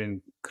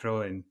 Kirin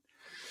Kroin.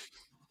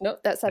 Nope,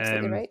 that's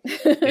absolutely right.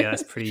 Yeah,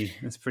 that's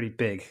pretty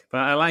big, but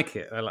I like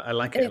it. I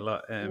like it a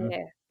lot.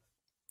 Yeah,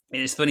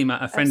 It's funny.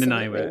 A friend and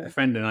I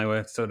absolutely.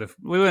 were sort of,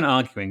 we weren't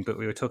arguing, but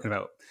we were talking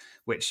about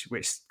which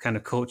kind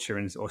of culture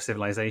or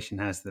civilization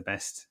has the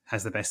best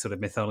sort of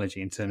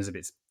mythology in terms of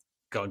its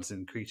gods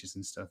and creatures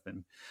and stuff.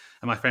 And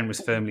my friend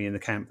was Mhm. firmly in the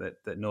camp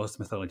that Norse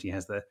mythology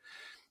has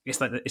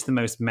it's the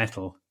most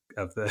metal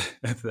of the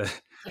Yeah.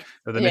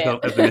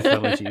 of the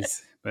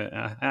mythologies. But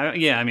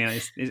yeah, I mean,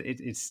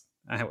 it's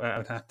I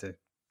would have to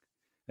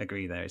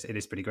agree there. It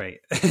is pretty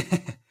great.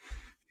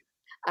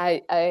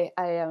 I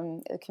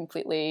am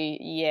completely,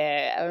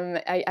 yeah.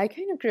 I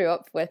kind of grew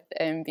up with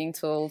being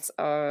told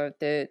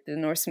the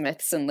Norse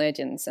myths and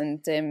legends,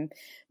 and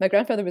my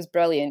grandfather was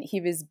brilliant.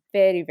 He was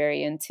very,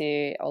 very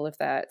into all of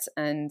that,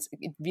 and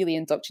it really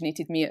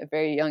indoctrinated me at a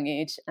very young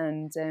age,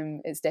 and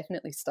it's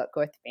definitely stuck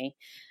with me.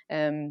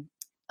 Um,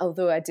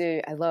 Although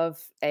I love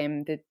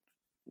the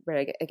where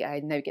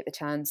I now get the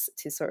chance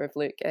to sort of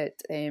look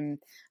at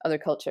other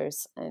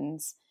cultures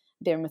and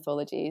their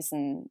mythologies,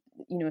 and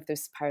if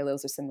there's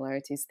parallels or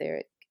similarities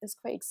there, it's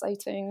quite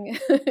exciting.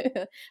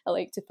 I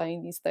like to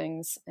find these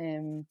things,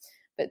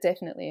 but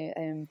definitely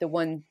the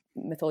one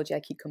mythology I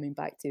keep coming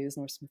back to is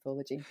Norse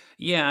mythology.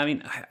 Yeah, I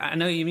mean, I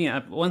know what you mean.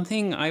 One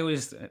thing I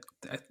always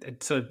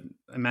sort of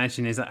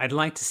imagine is that I'd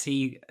like to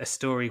see a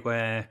story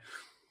where,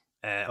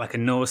 like, a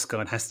Norse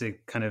god has to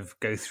kind of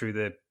go through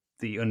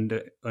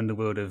the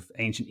underworld of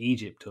ancient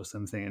Egypt or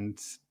something and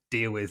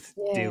deal with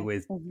Yeah.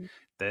 Hmm.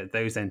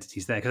 those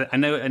entities there. Because I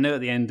know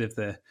at the end of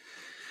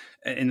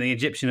in the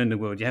Egyptian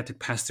underworld, you have to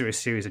pass through a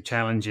series of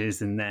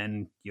challenges, and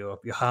then your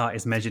heart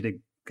is measured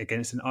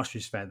against an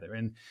ostrich feather,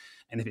 and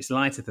if it's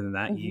lighter than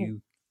that, Hmm.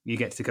 you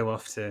get to go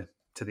off to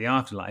the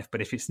afterlife.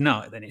 But if it's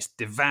not, then it's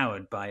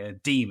devoured by a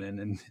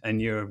demon,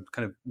 and you're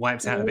kind of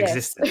wiped out of Yes.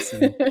 existence.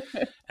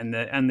 And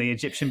the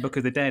Egyptian Book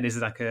of the Dead is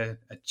like a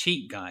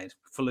cheat guide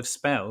full of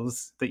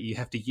spells that you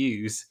have to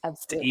use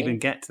to even Absolutely.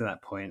 get to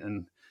that point.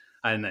 And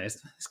I don't know,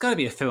 it's got to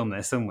be a film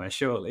there somewhere,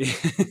 surely.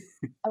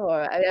 Oh,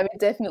 I would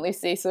definitely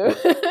say so.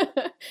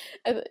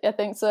 I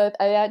think so.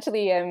 I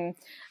actually,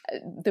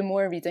 the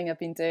more reading I've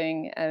been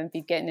doing,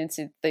 be getting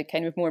into the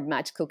kind of more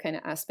magical kind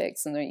of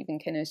aspects, and even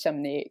kind of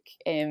shamanic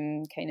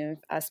kind of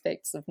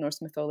aspects of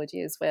Norse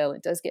mythology as well.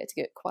 It does get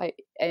quite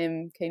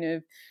kind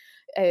of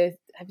I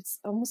would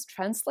almost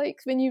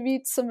trance-like when you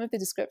read some of the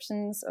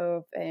descriptions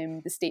of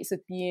the states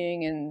of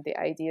being and the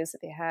ideas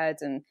that they had,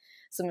 and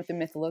some of the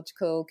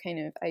mythological kind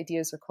of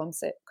ideas or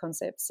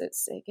concepts.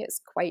 It gets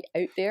quite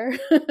out there.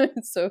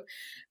 So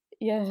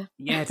yeah.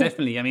 Yeah,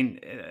 definitely. I mean,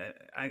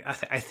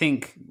 I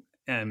think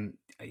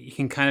you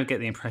can kind of get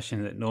the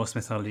impression that Norse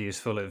mythology is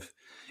full of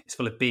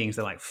beings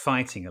that like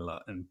fighting a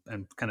lot and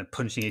kind of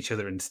punching each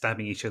other and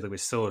stabbing each other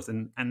with swords,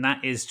 and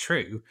that is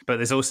true. But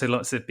there's also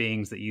lots of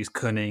beings that use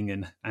cunning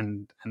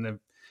and Oh,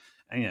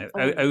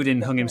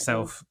 Odin hung definitely.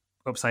 himself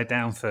upside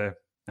down for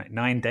like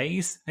 9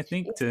 days, I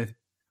think. To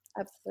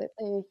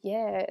Absolutely,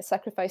 yeah.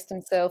 Sacrificed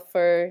himself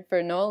for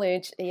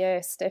knowledge.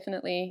 Yes,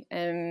 definitely.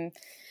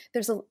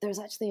 There's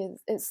actually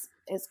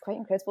it's quite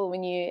incredible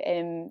when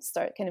you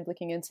start kind of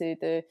looking into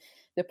the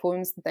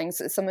poems and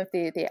things. Some of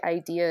the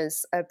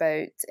ideas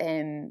about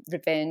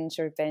revenge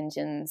or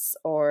vengeance,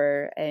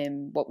 or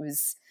what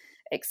was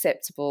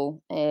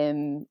acceptable,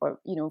 or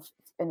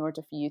in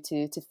order for you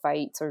to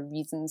fight, or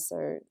reasons,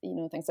 or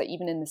things like,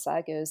 even in the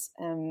sagas.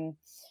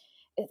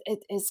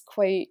 It is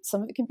quite,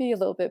 some of it can be a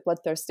little bit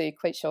bloodthirsty,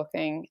 quite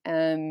shocking.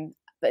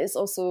 But it's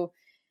also,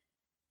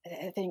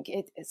 I think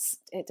it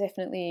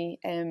definitely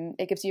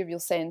it gives you a real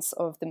sense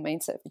of the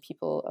mindset of the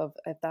people of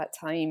at that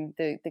time,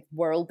 the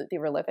world that they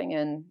were living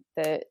in.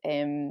 That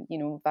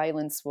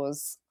violence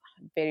was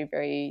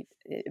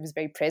it was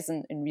very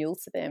present and real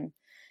to them.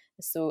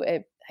 So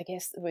I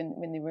guess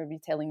when they were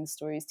retelling the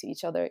stories to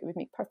each other, it would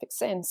make perfect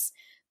sense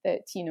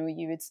that you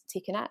would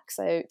take an axe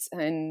out,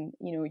 and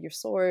your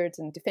sword,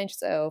 and defend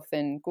yourself,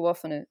 and go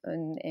off on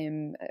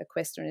a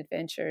quest or an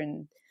adventure,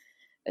 and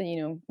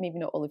maybe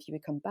not all of you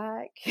would come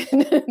back,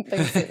 and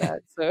things like that.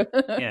 So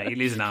yeah, you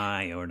lose an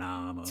eye or an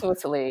arm.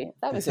 totally,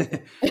 that was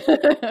okay.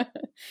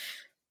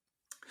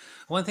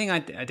 One thing I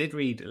did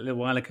read a little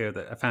while ago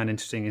that I found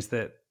interesting is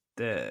that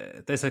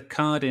there's a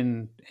card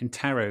in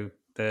tarot,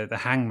 the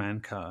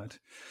Hangman card,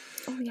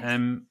 Oh yes.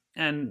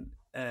 and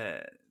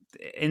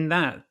in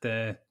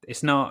that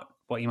it's not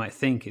what you might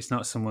think. It's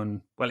not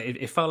someone. Well,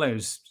 it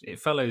follows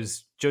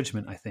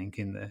judgment, I think,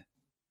 in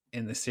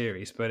the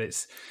series, but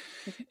it's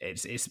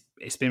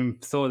been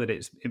thought that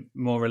it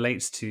more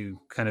relates to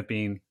kind of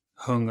being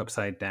hung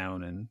upside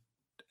down, and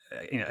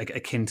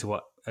akin to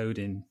what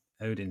Odin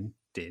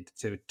did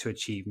to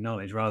achieve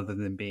knowledge, rather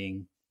than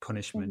being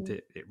punishment. Hmm.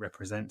 It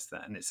represents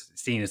that, and it's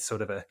seen as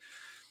sort of like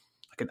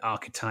an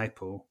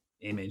archetypal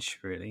image,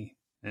 really.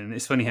 And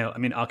it's funny how, I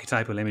mean,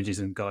 archetypal images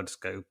and gods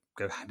go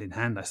hand in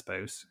hand, I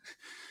suppose.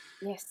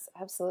 Yes,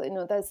 absolutely.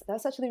 No,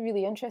 that's actually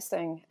really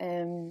interesting.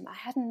 I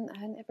hadn't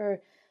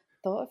ever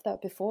thought of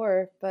that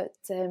before, but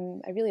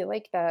I really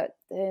like that.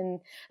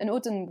 And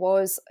Odin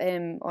was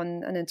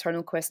on an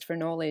internal quest for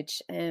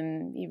knowledge.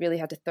 He really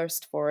had a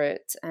thirst for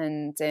it,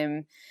 and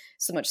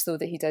so much so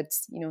that he did,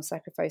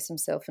 sacrifice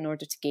himself in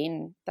order to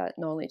gain that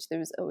knowledge. He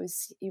was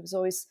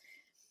always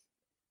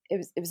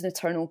it was an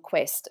eternal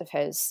quest of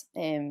his,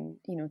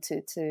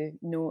 to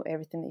know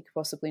everything that he could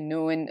possibly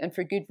know, and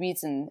for good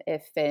reason.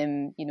 If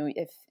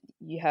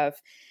you have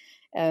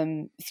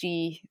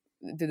three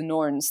the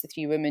Norns, the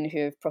three women who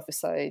have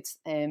prophesied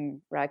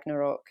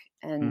Ragnarok,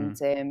 and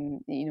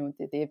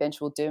the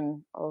eventual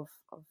doom of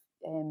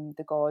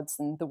the gods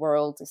and the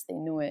world as they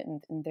know it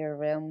in their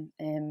realm.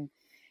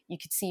 You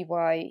could see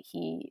why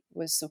he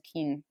was so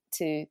keen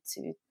to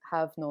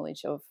have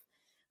knowledge of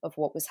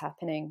what was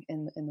happening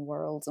in the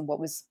world, and what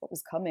was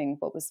coming,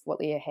 what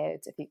lay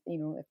ahead,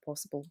 if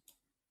possible.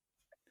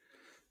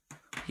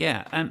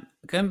 Yeah,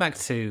 going back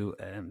to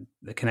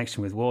the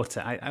connection with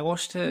water, I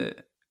watched a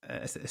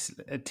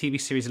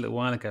TV series a little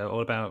while ago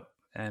all about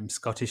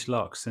Scottish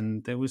lochs,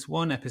 and there was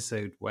one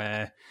episode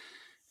where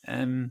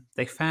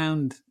they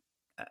found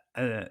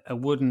a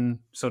wooden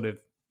sort of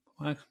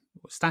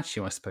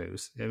statue, I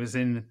suppose. It was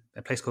in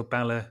a place called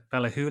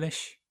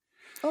Ballachulish.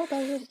 Oh,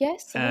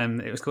 yes.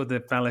 It was called the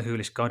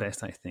Ballachulish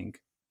goddess, I think.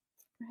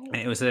 Right.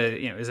 And it was I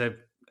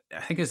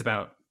think it was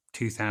about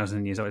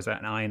 2,000 years old. It was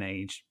about an Iron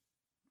Age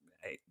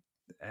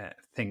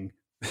thing.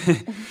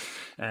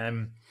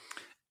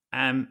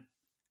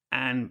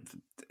 And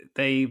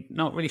they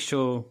not really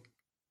sure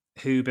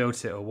who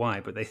built it or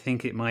why, but they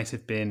think it might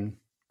have been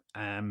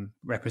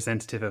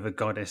representative of a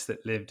goddess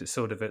that lived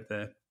sort of at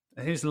the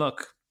who's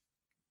Loch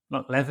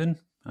Leven.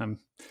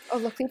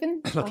 Loch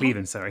Leven. Loch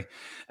Leven, sorry.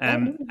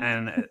 And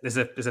there's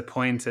a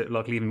point at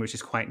Loch Leven which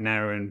is quite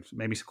narrow and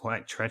maybe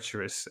quite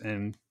treacherous,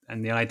 and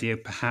the idea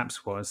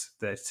perhaps was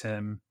that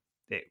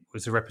it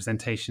was a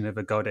representation of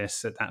a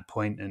goddess at that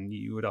point, and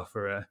you would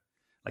offer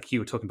like you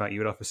were talking about, you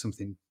would offer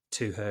something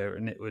to her,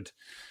 and it would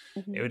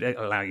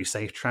allow you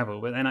safe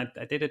travel. But then I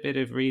did a bit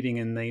of reading,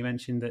 and they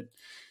mentioned that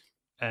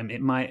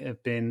it might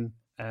have been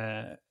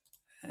an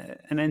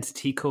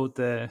entity called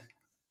the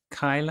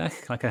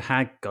Cailleach, like a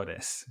hag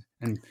goddess,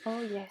 and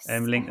yes,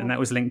 and that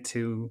was linked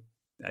to.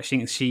 I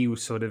think she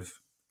was sort of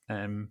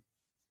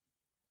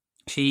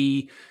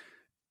she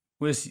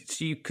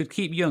could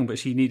keep young, but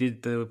she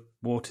needed the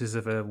waters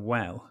of a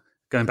well.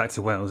 Going back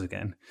to wells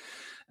again,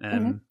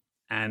 and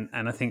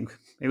I think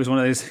it was one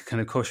of those kind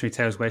of cautionary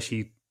tales where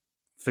she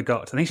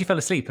forgot. I think she fell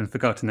asleep and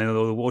forgot, and then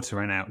all the water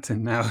ran out,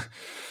 and now,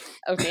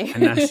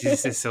 and now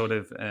she's this sort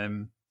of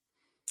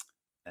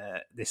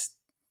this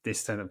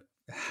sort of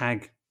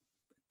hag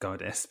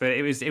goddess. But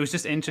it was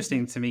just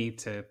interesting to me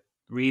to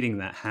reading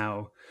that,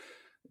 how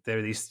there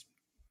are these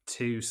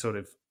two sort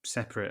of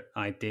separate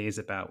ideas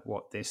about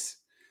what this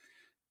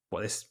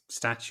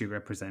statue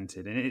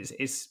represented, and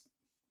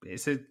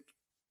it's a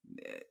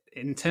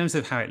in terms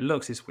of how it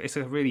looks, it's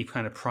a really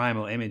kind of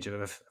primal image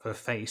of a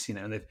face,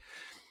 and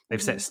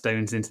they've set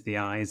stones into the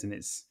eyes, and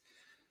it's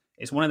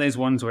one of those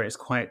ones where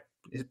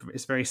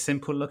it's very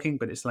simple looking,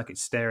 but it's like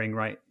it's staring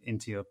right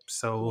into your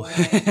soul.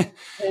 Yeah.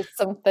 There's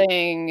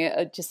something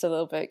just a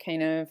little bit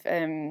kind of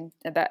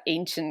that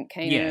ancient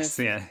kind of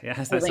it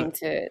has that feeling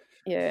to it.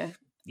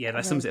 Yeah,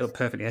 that sums it up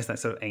perfectly. It has that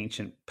sort of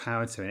ancient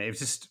power to it. It was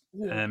just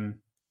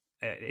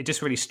it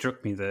just really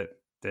struck me that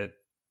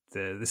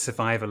the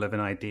survival of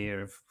an idea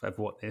of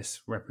what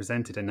this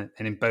represented, and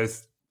in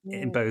both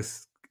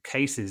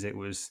cases it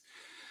was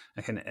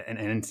like an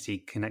entity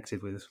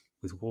connected with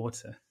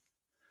water.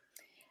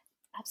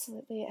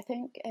 Absolutely. I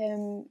think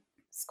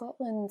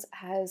Scotland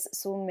has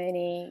so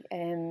many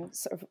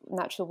sort of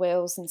natural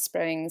wells and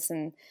springs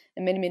and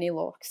many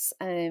lochs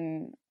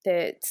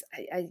that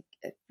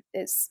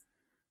it's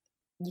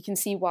you can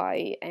see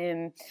why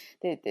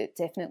that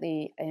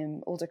definitely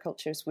older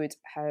cultures would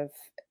have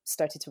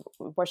started to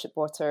worship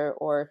water,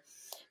 or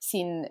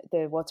seen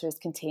the water as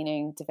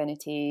containing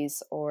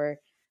divinities or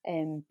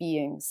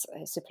beings,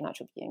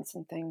 supernatural beings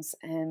and things.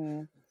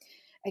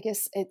 I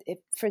guess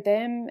for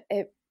them,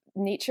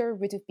 nature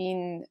would have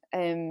been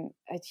a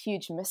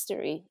huge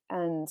mystery,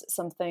 and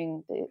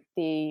something that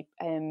they,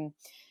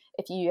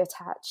 if you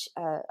attach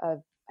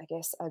I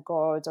guess a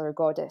god or a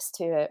goddess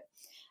to it,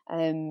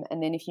 and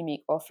then if you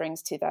make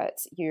offerings to that,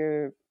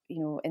 you're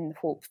in the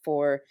hope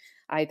for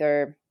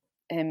either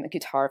a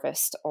good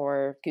harvest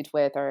or good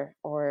weather,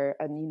 or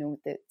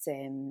that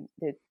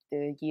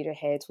the year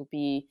ahead will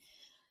be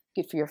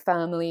good for your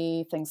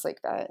family, things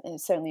like that. And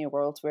it's certainly a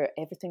world where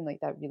everything like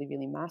that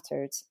really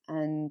mattered.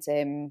 And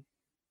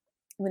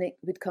when it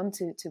would come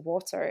to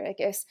water, I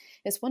guess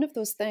it's one of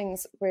those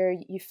things where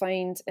you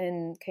find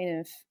in kind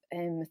of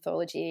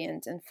mythology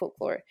and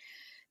folklore,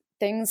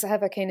 things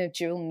have a kind of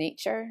dual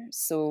nature.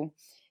 So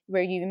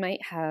where you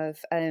might have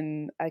a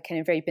kind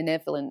of very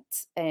benevolent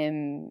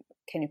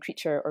kind of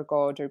creature or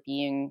god or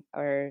being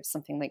or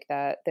something like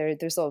that,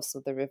 there's also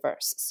the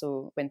reverse.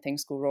 So when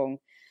things go wrong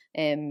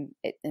and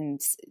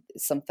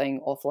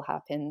something awful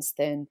happens,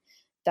 then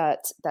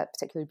that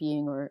particular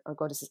being or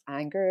goddess is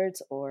angered,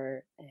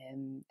 or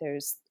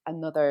there's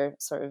another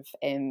sort of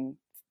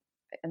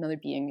another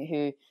being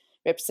who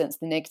represents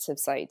the negative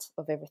side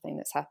of everything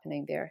that's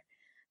happening there.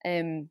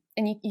 And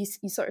you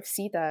sort of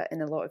see that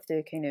in a lot of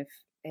the kind of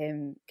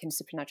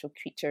supernatural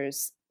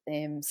creatures,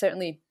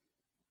 certainly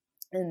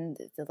in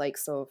the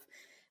likes of,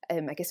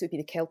 I guess it would be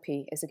the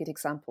Kelpie is a good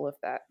example of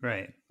that,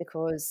 right?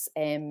 Because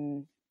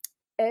it's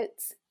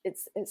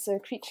a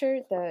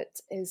creature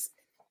that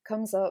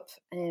comes up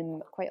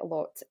quite a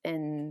lot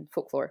in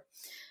folklore,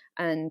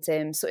 and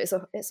so it's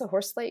a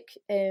horse-like.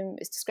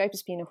 It's described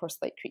as being a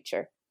horse-like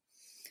creature,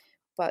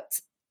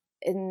 but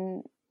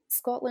in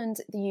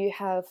Scotland you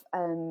have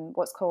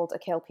what's called a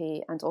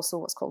Kelpie and also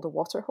what's called a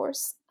water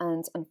horse,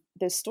 and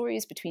the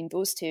stories between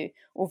those two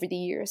over the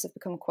years have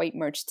become quite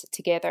merged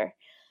together,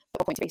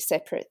 but point to very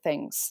separate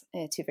things,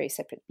 two very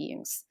separate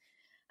beings.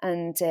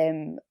 And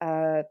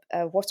a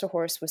water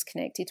horse was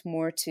connected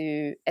more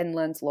to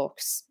inland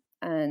lochs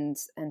and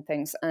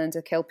things, and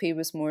a Kelpie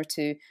was more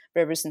to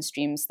rivers and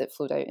streams that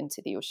flowed out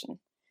into the ocean.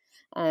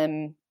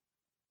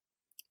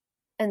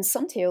 In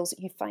some tales,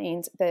 you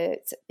find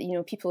that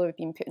people have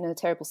been put in a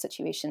terrible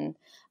situation,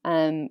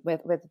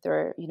 whether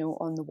they're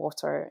on the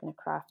water in a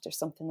craft or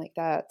something like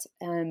that,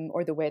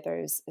 or the weather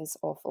is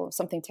awful,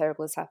 something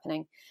terrible is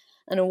happening,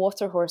 and a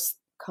water horse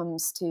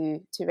comes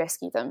to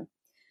rescue them.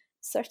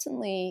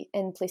 Certainly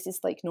in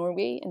places like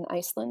Norway and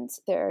Iceland,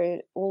 there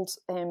are old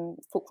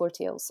folklore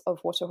tales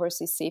of water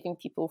horses saving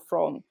people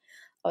from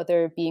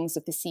other beings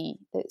of the sea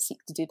that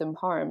seek to do them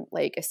harm,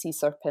 like a sea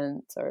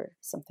serpent or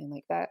something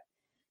like that.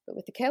 But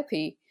with the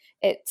Kelpie,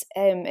 it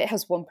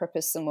has one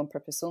purpose and one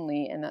purpose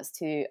only, and that's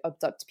to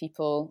abduct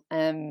people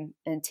and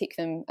take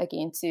them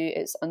again to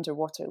its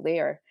underwater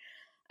lair.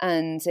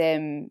 And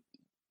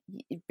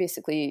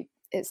basically,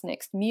 its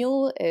next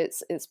meal,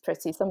 it's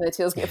pretty. Some of the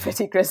tales get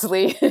pretty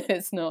grisly.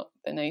 It's not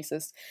the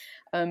nicest.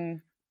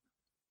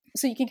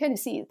 So you can kind of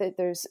see that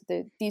there's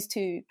these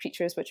two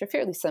creatures which are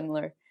fairly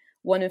similar.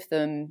 One of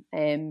them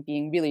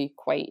being really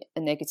quite a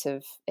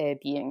negative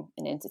being,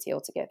 an entity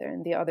altogether,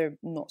 and the other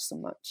not so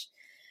much.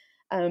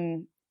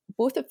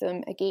 Both of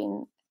them,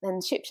 again,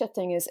 and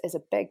shapeshifting is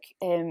a big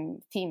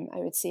theme, I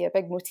would say, a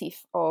big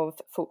motif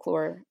of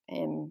folklore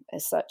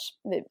as such.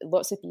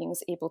 Lots of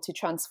beings able to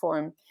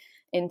transform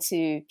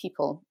into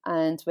people,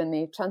 and when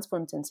they've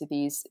transformed into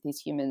these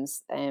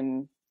humans,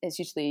 it's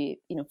usually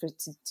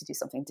to do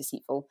something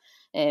deceitful.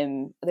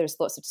 There's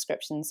lots of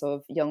descriptions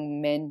of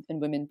young men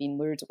and women being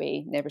lured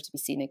away, never to be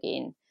seen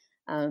again,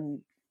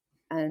 and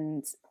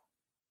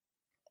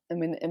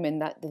when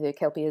that the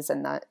Kelpie is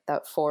in that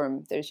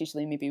form, there's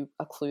usually maybe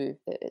a clue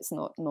that it's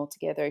not an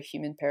altogether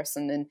human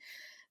person. And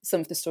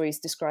some of the stories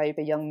describe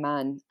a young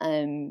man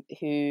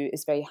who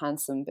is very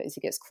handsome, but as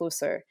he gets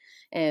closer,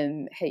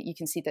 you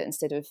can see that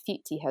instead of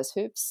feet, he has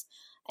hooves.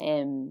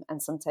 And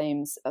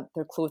sometimes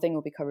their clothing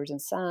will be covered in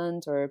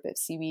sand or a bit of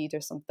seaweed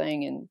or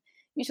something. And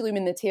usually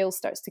when the tale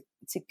starts to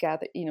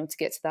gather, to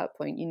get to that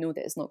point, that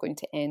it's not going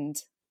to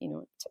end,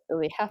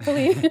 particularly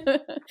happily.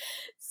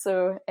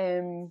 So,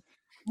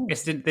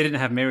 Yes, they didn't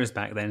have mirrors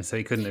back then, so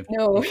he couldn't have.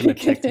 No, he couldn't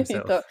have checked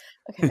himself. He thought,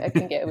 okay, I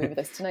can get away with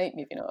this tonight,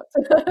 maybe not.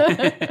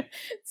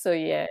 So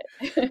yeah,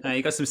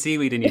 you got some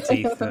seaweed in your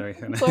teeth. Sorry.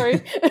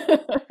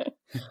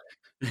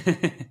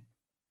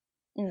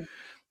 No,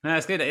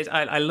 that's good.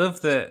 I love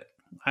that.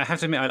 I have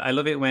to admit, I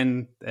love it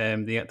when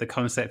the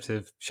concept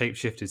of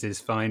shapeshifters is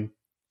fine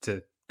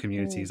to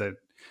communities.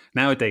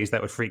 Nowadays,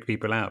 that would freak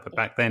people out, but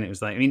back then it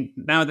was like. I mean,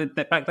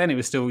 back then it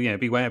was still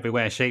beware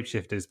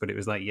shapeshifters, but it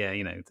was like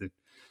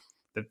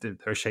there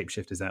are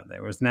shapeshifters out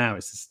there, whereas now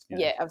it's just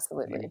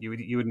absolutely.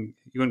 You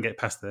wouldn't get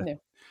past the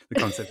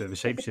concept of a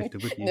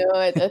shapeshifter, would you? No,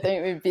 I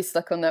think we'd be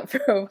stuck on that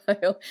for a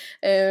while.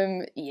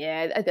 I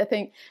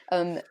think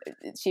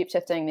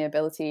shapeshifting, the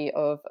ability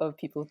of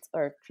people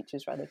or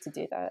creatures rather to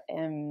do that.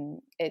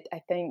 I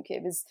think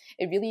it would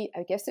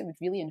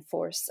really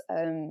enforce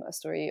a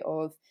story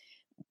of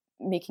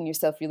making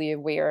yourself really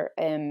aware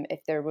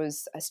if there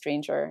was a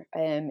stranger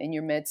in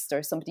your midst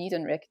or somebody you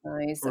didn't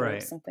recognize or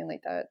something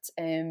like that,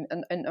 in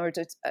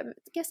order to, I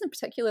guess in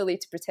particularly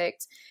to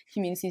protect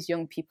communities,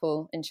 young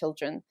people and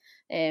children.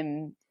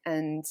 And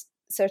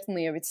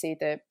certainly I would say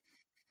that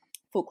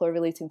folklore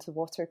relating to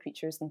water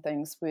creatures and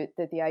things, with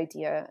the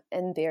idea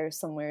in there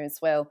somewhere as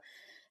well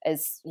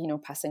is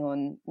passing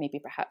on maybe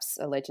perhaps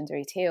a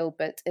legendary tale,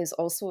 but it's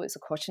a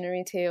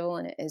cautionary tale,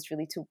 and it is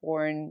really to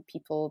warn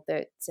people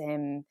that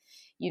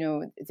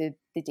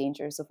the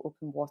dangers of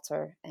open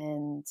water.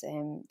 And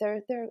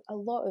there are a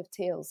lot of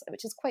tales,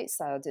 which is quite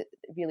sad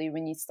really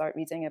when you start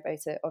reading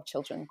about it, of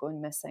children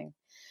going missing.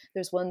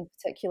 There's one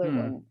particular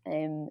one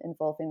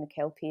involving the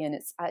Kelpie, and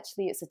it's a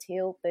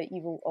tale that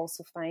you will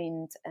also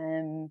find,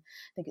 I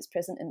think it's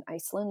present in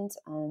Iceland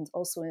and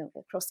also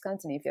across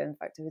Scandinavia, in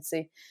fact, I would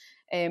say.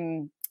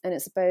 And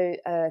it's about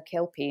a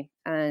Kelpie,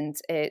 and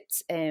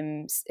it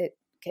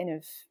kind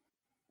of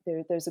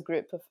there's a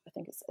group of, I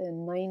think it's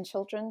 9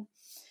 children,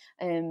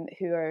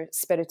 who are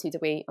spirited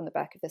away on the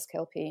back of this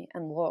kelpie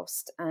and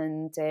lost.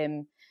 And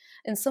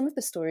in some of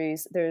the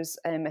stories, there's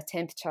a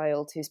 10th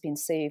child who's been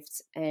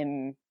saved.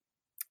 And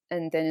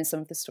then in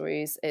some of the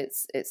stories,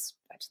 it's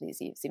actually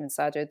it's even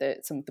sadder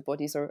that some of the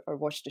bodies are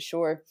washed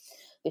ashore.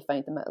 They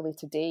find them at a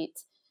later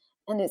date.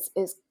 And it's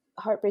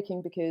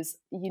heartbreaking because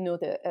you know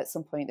that at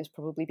some point there's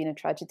probably been a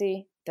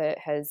tragedy that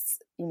has,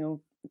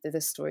 that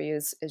this story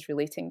is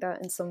relating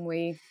that in some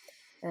way.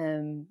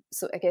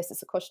 So I guess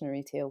it's a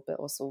cautionary tale, but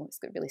also it's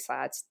got a really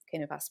sad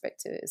kind of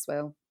aspect to it as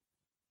well.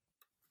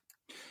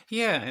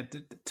 Yeah,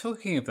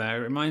 talking of that, it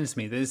reminds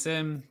me. It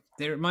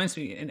reminds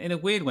me in a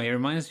weird way. It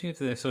reminds me of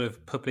the sort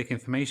of public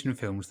information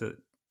films that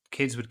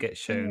kids would get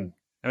shown.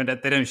 I mean,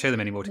 they don't show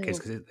them anymore to kids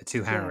because they're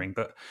too harrowing.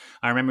 Yeah. But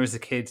I remember as a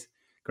kid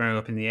growing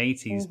up in the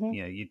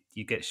 80s,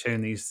 you get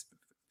shown these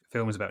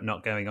films about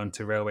not going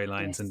onto railway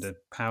lines and the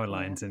power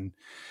lines, and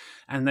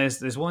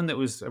there's one that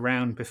was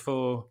around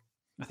before.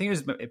 I think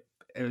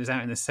it was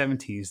out in the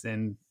 70s.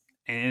 And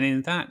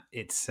in that,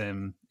 it's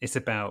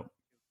about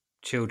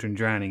children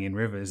drowning in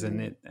rivers,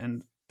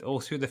 and all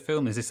through the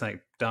film there's this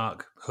like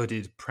dark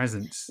hooded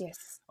presence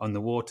on the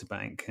water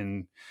bank,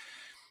 and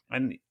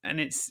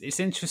it's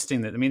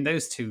interesting that, I mean,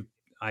 those two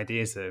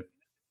ideas are,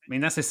 I mean,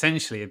 that's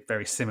essentially a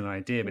very similar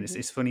idea, but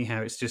it's funny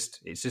how it's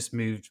just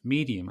moved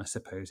medium, I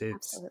suppose.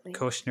 Absolutely.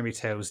 Cautionary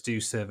tales do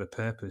serve a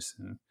purpose,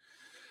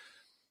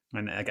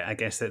 and I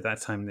guess at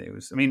that time it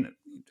was, I mean,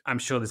 I'm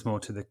sure there's more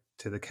to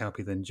the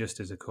kelpie than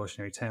just as a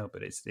cautionary tale,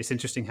 but it's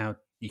interesting how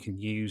you can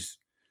use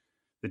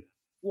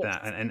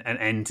that an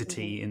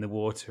entity in the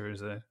water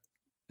as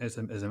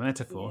a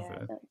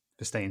metaphor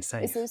for staying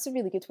safe. It's a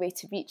really good way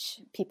to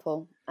reach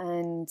people,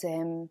 and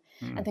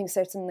I think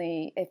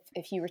certainly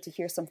if you were to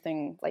hear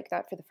something like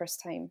that for the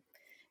first time,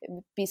 it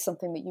would be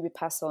something that you would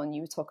pass on,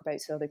 you would talk about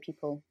to other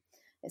people.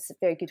 It's a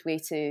very good way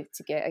to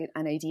get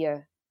an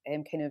idea,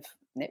 kind of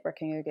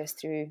networking, I guess,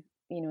 through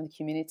the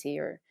community,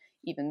 or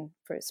even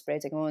for it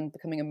spreading on,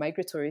 becoming a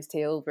migratory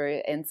tale where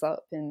it ends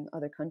up in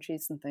other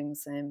countries and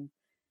things.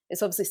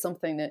 It's obviously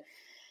something that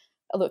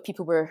a lot of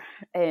people were,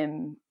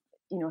 having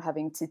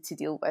to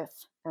deal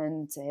with,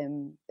 and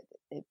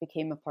it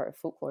became a part of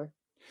folklore.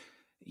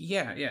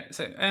 Yeah.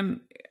 So,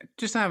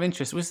 just out of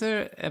interest, was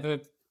there ever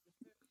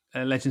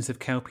legends of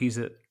kelpies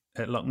at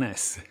Loch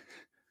Ness?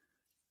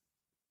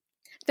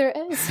 There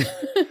is.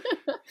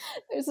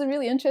 There's a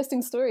really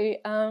interesting story.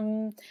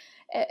 Yes,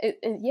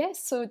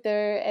 so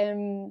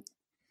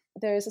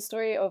there's a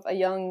story of a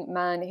young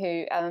man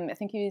who, I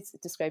think he's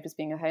described as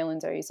being a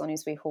Highlander. He's on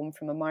his way home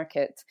from a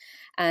market,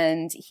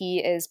 and he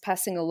is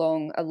passing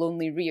along a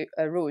lonely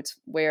road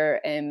where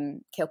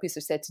kelpies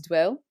are said to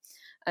dwell,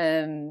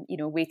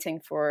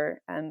 waiting for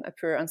a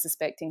poor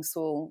unsuspecting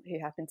soul who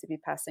happened to be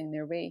passing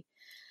their way.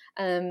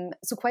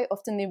 So quite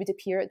often they would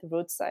appear at the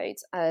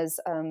roadside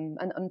as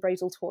an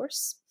unbridled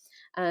horse,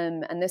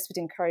 and this would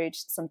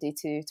encourage somebody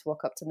to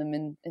walk up to them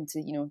and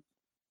to,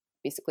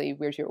 basically,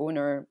 where's your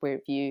owner? Where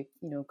have you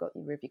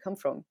come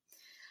from?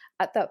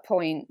 At that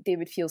point, they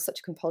would feel such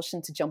a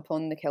compulsion to jump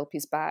on the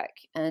kelpie's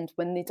back, and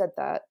when they did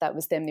that, that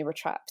was them. They were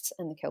trapped,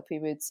 and the kelpie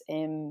would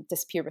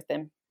disappear with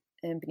them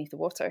beneath the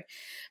water.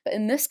 But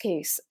in this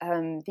case,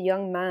 the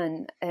young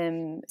man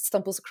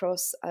stumbles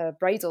across a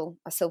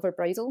silver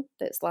bridle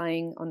that's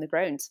lying on the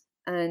ground,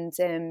 and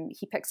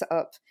he picks it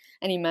up,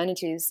 and he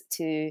manages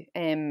to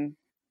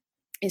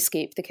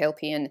escape the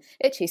kelpie, and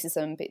it chases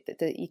him, but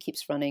he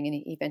keeps running, and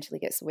he eventually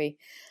gets away.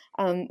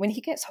 When he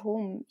gets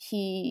home,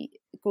 he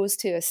goes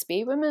to a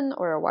spey woman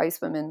or a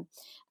wise woman,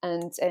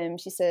 and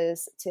she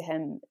says to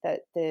him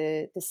that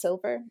the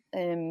silver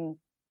that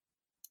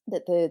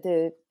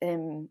the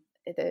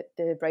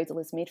bridle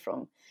is made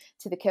from,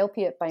 to the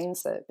kelpie it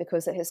binds it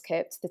because it has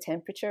kept the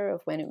temperature of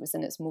when it was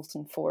in its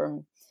molten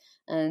form,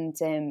 and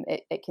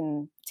it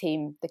can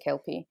tame the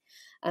kelpie.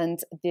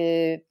 And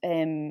I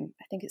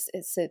think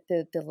it's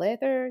the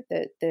leather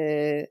that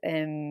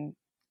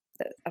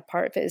a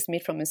part of it is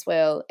made from as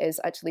well is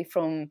actually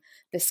from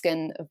the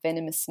skin of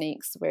venomous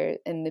snakes, where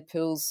in the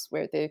pools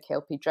where the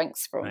kelpie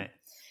drinks from. Right.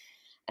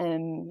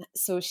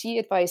 So she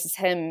advises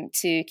him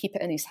to keep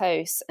it in his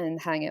house and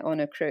hang it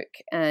on a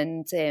crook,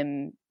 and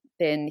then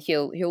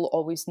he'll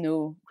always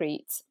know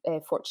great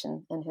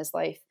fortune in his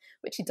life,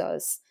 which he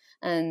does.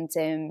 And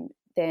then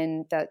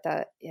that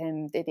at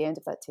the end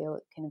of that tale,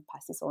 it kind of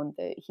passes on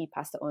that he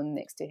passed it on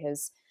next to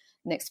his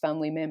next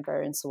family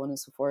member, and so on and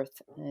so forth.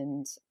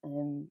 And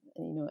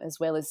as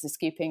well as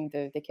escaping,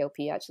 the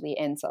kelpie actually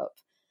ends up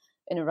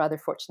in a rather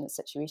fortunate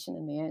situation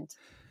in the end.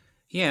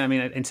 Yeah, I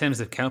mean, in terms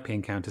of kelpie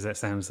encounters, that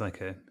sounds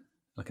like an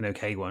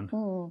okay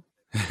one.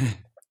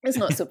 It's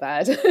not so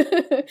bad.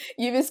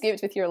 You've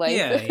escaped with your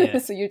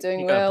life, so you're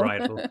doing well. Got a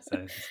bridle, so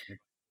it's good.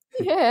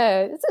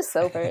 Yeah, it's a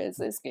silver. It's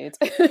good.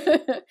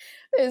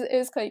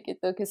 It's quite good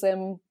though, because I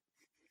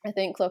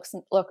think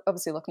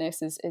obviously Loch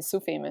Ness is so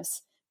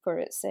famous for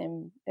its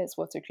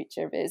water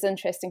creature, but it's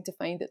interesting to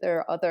find that there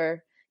are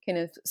other kind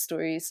of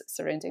stories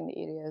surrounding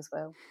the area as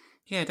well.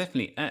 Yeah,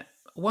 definitely.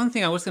 One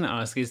thing I was going to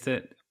ask is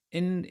that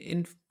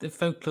in the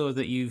folklore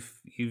that you've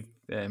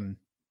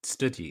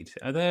studied,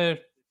 are there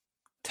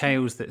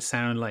tales that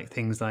sound like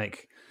things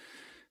like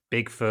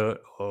Bigfoot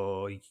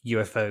or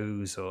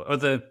UFOs or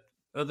other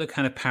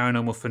kind of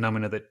paranormal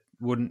phenomena that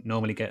wouldn't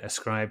normally get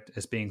ascribed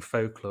as being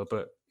folklore,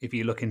 but if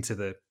you look into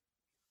the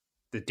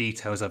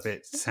details of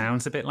it,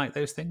 sounds a bit like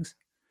those things.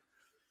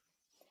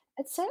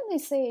 I'd certainly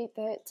say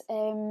that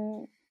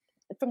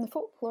from the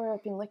folklore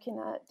I've been looking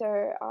at,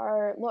 there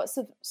are lots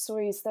of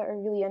stories that are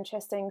really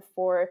interesting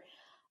for,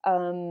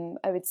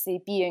 I would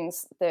say,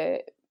 beings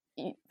that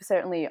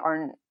certainly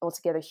aren't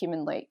altogether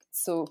human-like.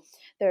 So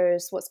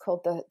there's what's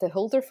called the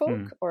Hulder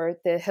folk, or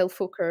the hill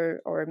folk,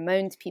 or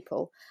mound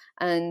people,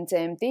 and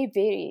they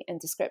vary in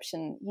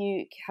description.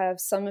 You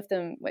have some of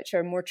them which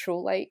are more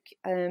troll-like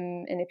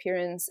in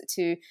appearance,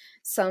 to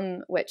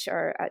some which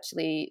are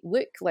actually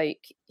look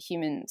like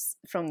humans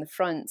from the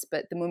front,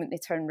 but the moment they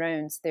turn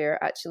round,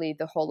 they're actually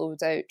the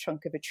hollowed out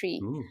trunk of a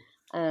tree.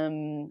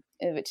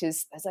 Which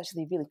is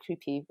actually really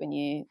creepy when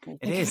you think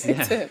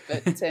about it.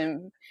 But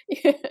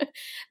yeah,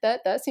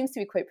 that seems to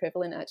be quite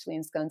prevalent actually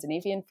in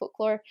Scandinavian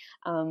folklore,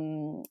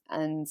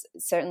 and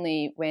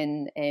certainly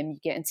when you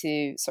get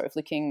into sort of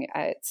looking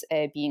at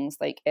beings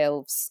like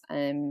elves.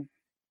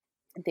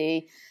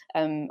 They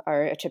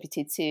are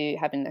attributed to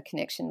having a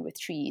connection with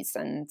trees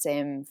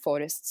and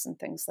forests and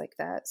things like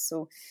that.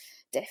 So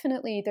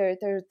definitely there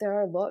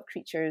are a lot of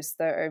creatures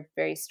that are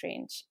very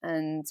strange,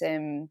 and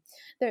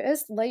there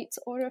is light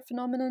aura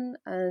phenomenon,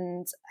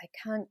 and I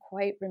can't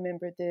quite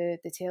remember the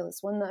detail.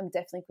 It's one that I'm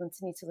definitely going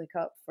to need to look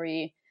up for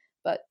you,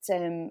 but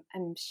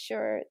I'm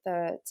sure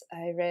that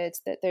I read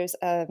that there's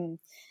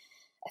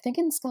I think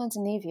in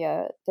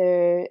Scandinavia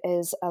there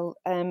is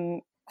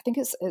I think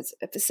it's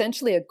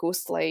essentially a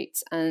ghost light,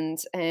 and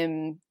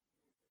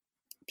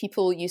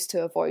people used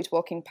to avoid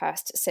walking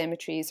past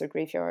cemeteries or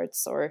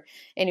graveyards or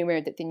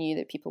anywhere that they knew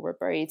that people were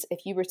buried.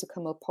 If you were to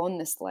come upon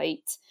this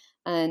light,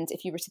 and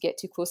if you were to get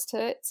too close to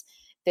it,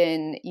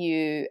 then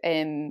you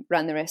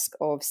ran the risk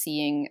of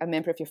seeing a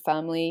member of your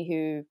family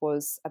who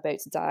was about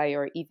to die,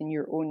 or even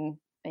your own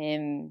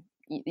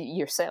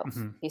yourself,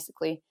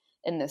 basically,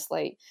 in this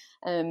light,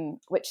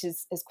 which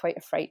is quite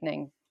a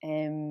frightening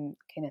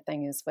kind of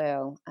thing as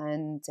well.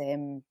 And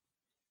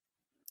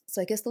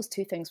so I guess those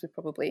two things would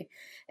probably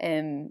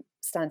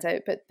stand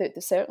out, but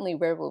certainly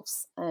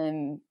werewolves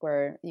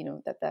were,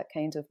 that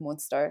kind of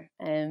monster,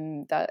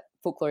 that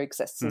folklore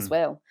exists as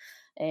well.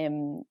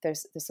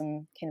 There's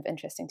some kind of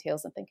interesting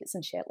tales. I think it's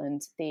in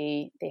Shetland.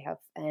 They have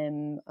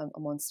a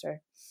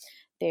monster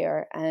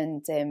there,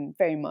 and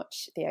very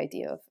much the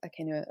idea of a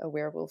kind of a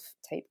werewolf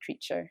type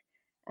creature.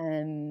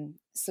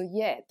 So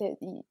yeah,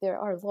 there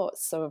are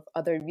lots of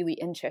other really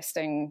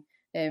interesting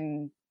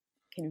kind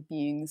of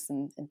beings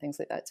and things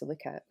like that to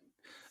look at.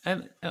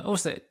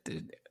 Also,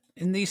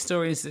 in these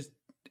stories,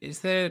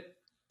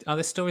 are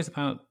there stories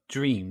about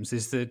dreams?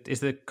 Is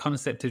the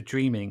concept of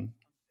dreaming,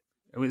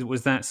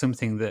 was that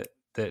something that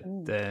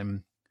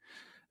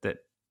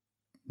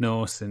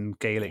Norse and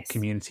Gaelic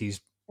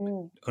communities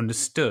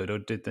understood, or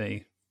did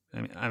they?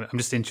 I mean, I'm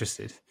just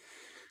interested.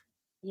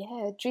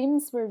 Yeah,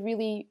 dreams were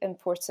really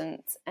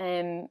important.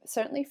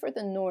 Certainly for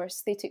the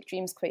Norse, they took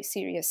dreams quite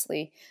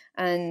seriously,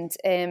 and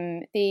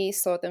they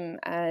saw them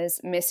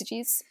as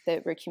messages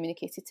that were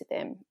communicated to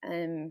them.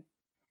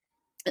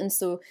 And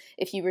so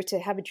if you were to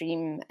have a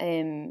dream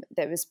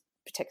that was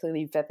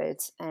particularly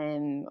vivid,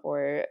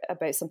 or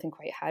about something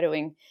quite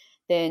harrowing,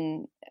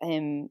 then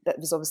that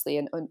was obviously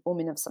an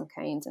omen of some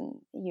kind, and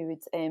you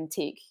would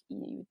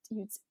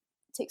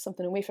take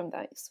something away from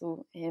that.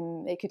 So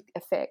it could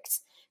affect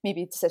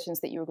maybe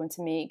decisions that you were going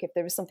to make if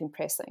there was something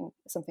pressing,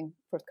 something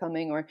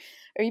forthcoming, or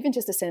even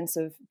just a sense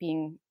of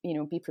being,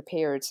 be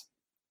prepared.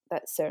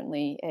 That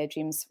certainly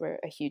dreams were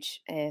a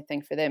huge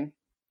thing for them.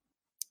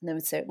 And I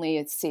would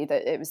certainly say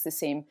that it was the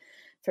same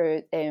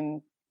for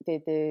the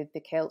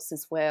Celts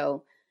as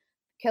well.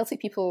 Celtic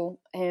people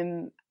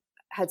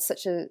had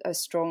such a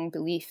strong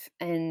belief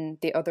in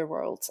the other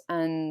world,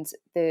 and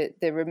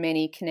there were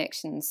many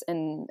connections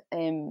in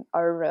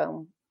our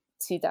realm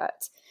to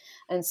that.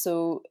 And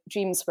so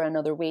dreams were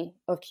another way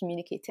of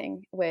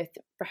communicating with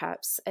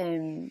perhaps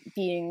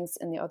beings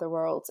in the other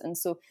world. And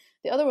so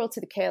the other world to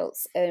the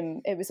Celts,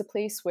 it was a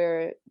place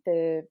where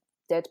the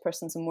dead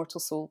person's immortal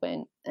soul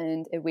went,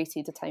 and it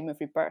waited a time of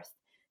rebirth.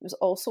 It was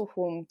also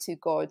home to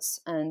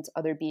gods and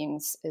other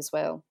beings as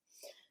well.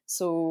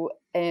 So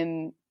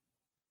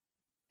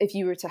if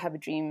you were to have a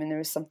dream and there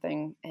was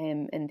something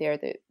in there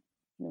that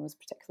was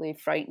particularly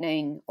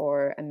frightening,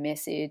 or a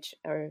message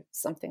or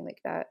something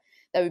like that,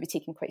 that would be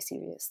taken quite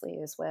seriously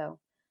as well.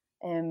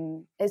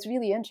 It's a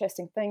really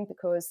interesting thing,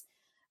 because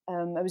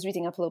I was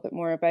reading up a little bit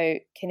more about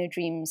kind of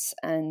dreams,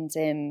 and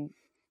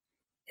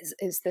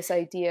is this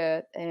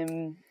idea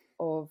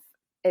of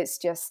it's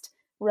just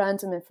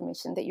random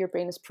information that your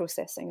brain is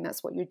processing.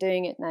 That's what you're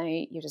doing at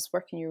night. You're just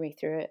working your way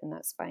through it, and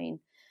that's fine.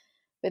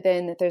 But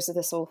then there's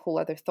this whole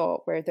other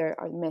thought where there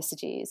are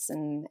messages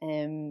and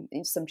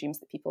some dreams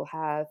that people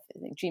have,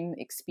 dream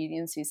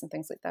experiences and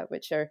things like that,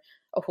 which are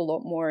a whole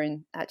lot more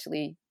and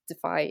actually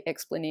defy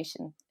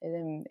explanation.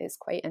 It's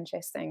quite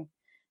interesting.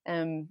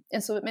 And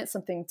so it meant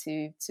something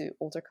to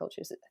older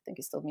cultures. I think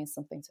it still means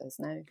something to us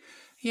now.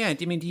 Yeah,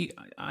 when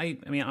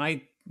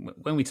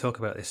we talk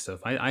about this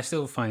stuff, I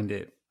still find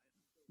it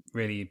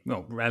really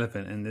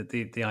relevant, and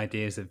the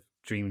ideas of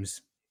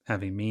dreams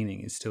having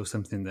meaning is still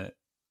something that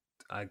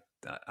I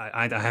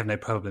have no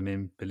problem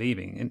in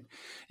believing.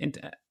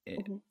 And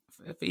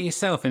for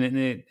yourself, and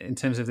in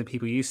terms of the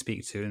people you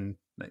speak to, and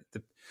like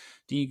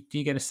do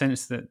you get a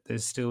sense that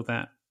there's still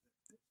that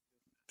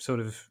sort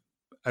of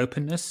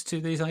openness to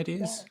these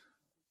ideas?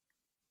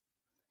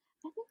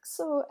 Yeah. I think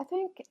so.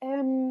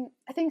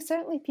 I think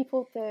certainly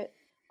people that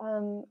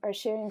are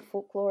sharing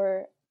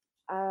folklore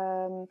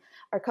are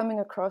coming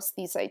across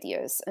these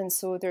ideas, and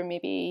so they're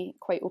maybe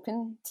quite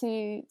open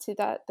to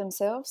that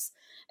themselves.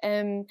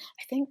 I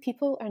think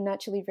people are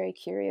naturally very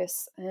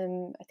curious.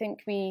 I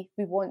think we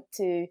want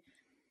to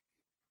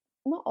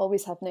not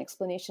always have an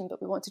explanation,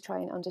 but we want to try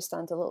and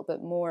understand a little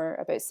bit more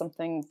about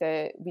something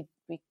that we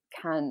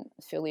can't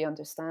fully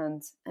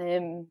understand.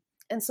 And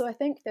so I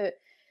think that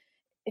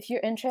if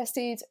you're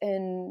interested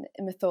in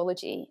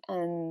mythology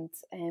and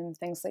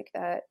things like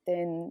that,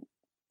 then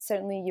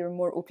certainly you're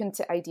more open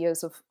to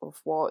ideas of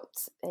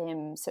what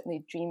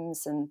certainly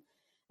dreams and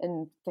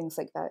things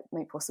like that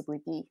might possibly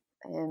be.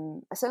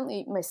 I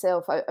certainly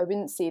myself, I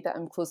wouldn't say that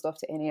I'm closed off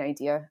to any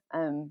idea,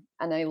 and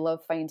I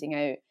love finding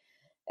out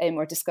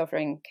or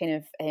discovering kind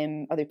of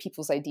other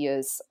people's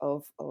ideas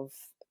of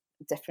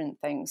different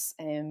things,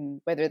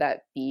 whether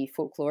that be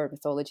folklore,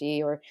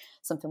 mythology, or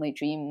something like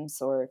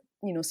dreams, or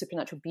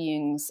supernatural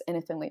beings,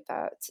 anything like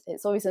that.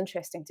 It's always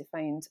interesting to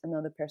find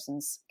another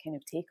person's kind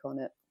of take on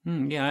it.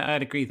 Yeah,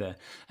 I'd agree there.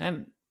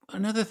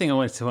 Another thing I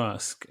wanted to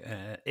ask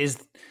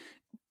is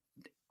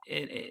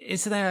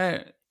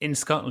there in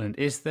Scotland,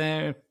 is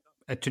there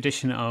a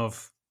tradition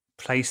of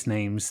place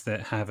names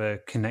that have a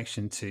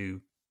connection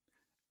to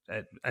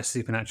a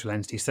supernatural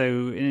entity? So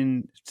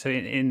in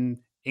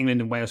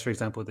England and Wales, for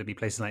example, there'd be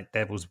places like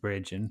Devil's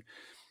Bridge and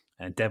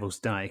Devil's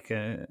Dyke.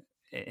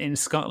 In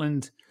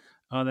Scotland,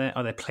 are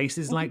there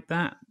places like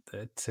that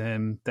that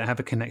have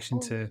a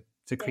connection to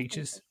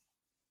creatures?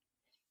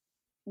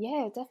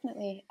 Yeah,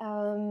 definitely.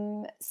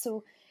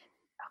 So,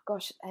 oh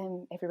gosh,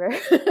 everywhere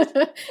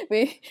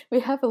we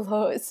have a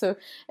lot. So,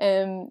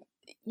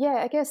 yeah,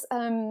 I guess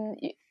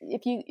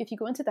if you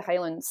go into the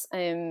Highlands,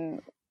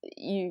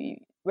 you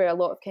where a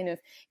lot of kind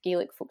of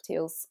Gaelic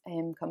folktales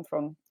come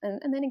from,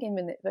 and then again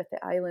with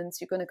the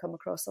islands, you're going to come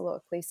across a lot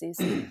of places.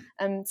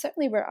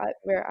 Certainly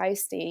where I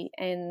stay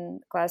in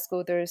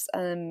Glasgow, there's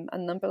a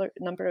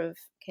number of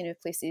kind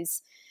of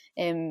places.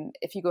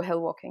 If you go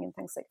hill walking and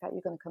things like that,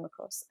 you're going to come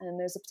across. And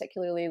there's a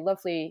particularly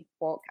lovely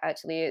walk.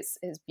 Actually, it's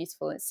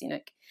beautiful, it's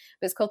scenic,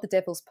 but it's called the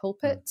Devil's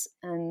Pulpit,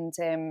 and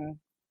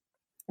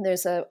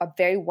there's a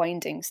very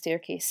winding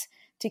staircase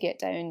to get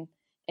down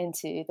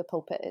into the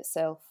pulpit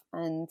itself,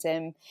 and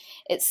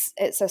it's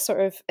a sort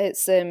of a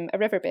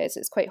riverbed.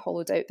 It's quite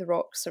hollowed out, the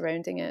rock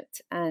surrounding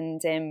it,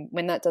 and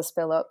when that does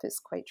fill up, it's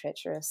quite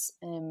treacherous.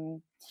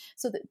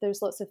 So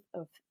there's lots of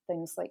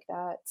things like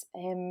that.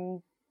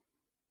 And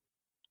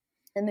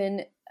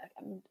then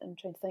I'm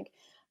trying to think,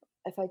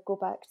 if I go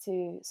back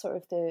to sort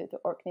of the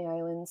Orkney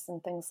Islands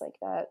and things like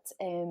that,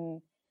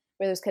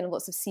 where there's kind of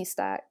lots of sea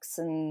stacks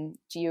and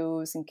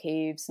geos and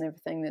caves and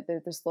everything, that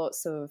there's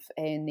lots of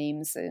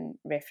names in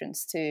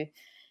reference to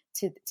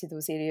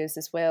those areas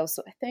as well.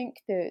 So I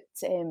think that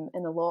in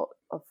a lot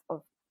of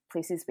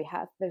places we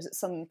have, there's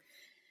some,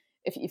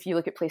 if you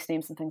look at place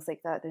names and things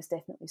like that, there's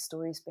definitely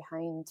stories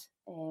behind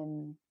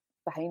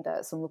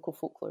that, some local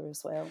folklore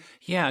as well.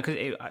 Yeah,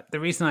 because the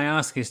reason I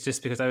ask is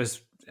just because I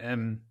was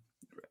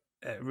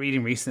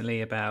reading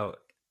recently about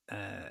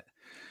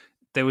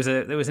there was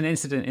an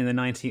incident in the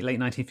late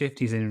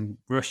 1950s in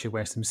Russia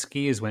where some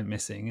skiers went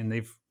missing, and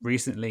they've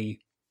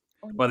recently,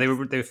 they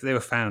were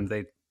found.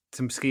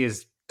 Some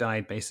skiers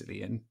died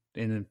basically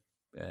in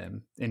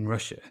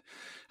Russia,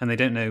 and they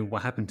don't know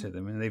what happened to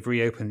them, and they've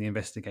reopened the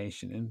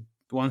investigation. And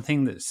one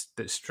thing that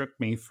struck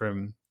me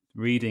from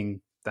reading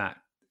that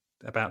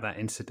about that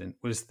incident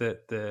was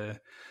that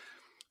the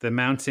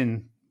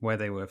mountain where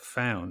they were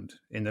found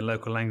in the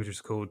local language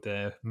was called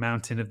the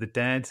Mountain of the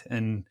Dead,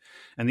 and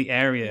the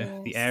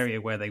area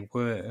where they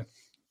were,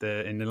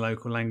 in the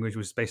local language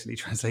was basically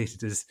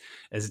translated as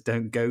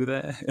 "don't go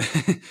there,"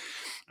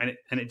 and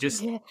it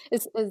just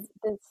it's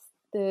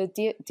the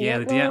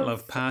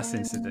Dyatlov Pass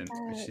incident,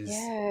 which is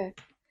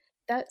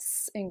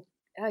that's I've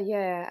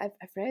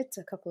read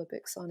a couple of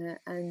books on it,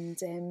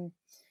 and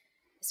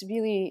it's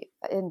really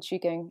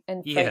intriguing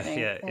and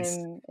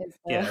frightening.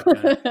 I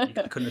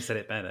couldn't have said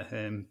it better.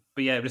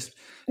 But yeah, it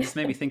just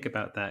made me think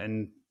about that,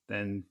 and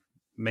then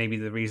maybe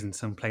the reason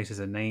some places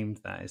are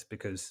named that is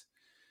because,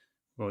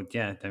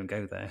 don't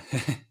go there.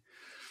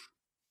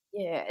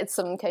 Yeah, it's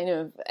some kind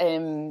of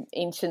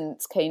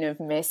ancient kind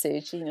of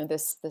message.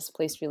 This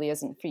place really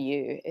isn't for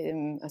you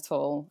at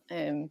all.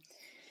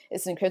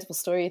 It's an incredible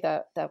story,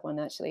 that one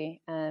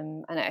actually,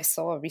 and I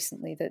saw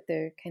recently that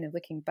they're kind of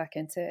looking back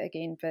into it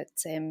again, but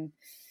I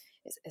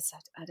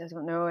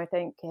don't know. I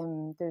think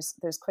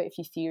there's quite a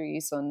few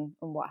theories on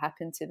what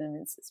happened to them.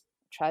 It's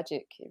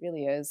tragic. It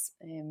really is.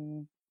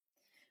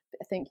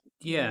 I think,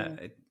 Yeah,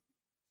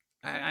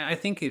 I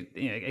think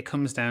it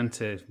comes down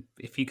to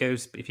if you go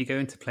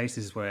into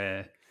places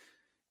where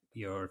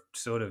you're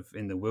sort of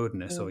in the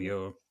wilderness or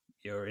mm-hmm.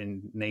 you're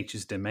in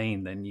nature's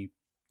domain, then you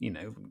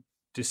know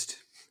just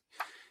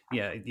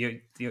yeah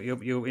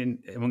you're in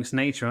amongst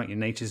nature, aren't you?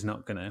 Nature's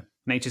not gonna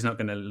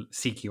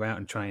seek you out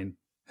and try and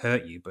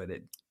hurt you, but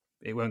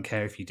it won't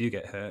care if you do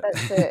get hurt.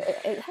 That's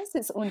it. It has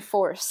its own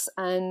force,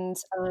 and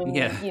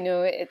Yeah.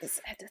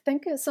 it's. I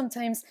think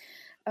sometimes,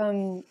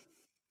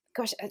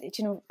 gosh, I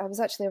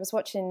was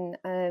watching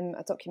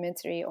a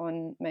documentary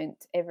on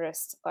Mount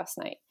Everest last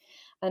night,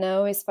 and I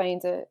always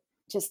find it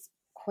just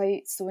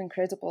quite so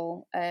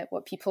incredible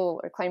what people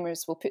or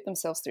climbers will put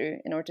themselves through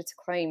in order to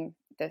climb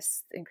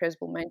this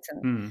incredible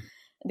mountain. Mm.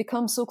 They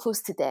come so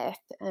close to death,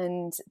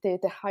 and the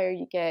higher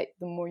you get,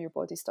 the more your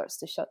body starts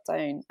to shut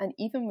down. And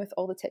even with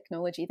all the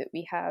technology that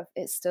we have,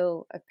 it's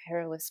still a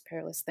perilous,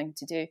 perilous thing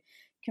to do,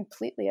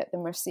 completely at the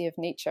mercy of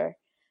nature.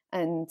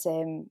 And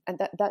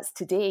that's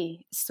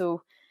today.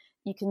 So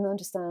you can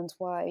understand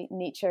why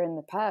nature in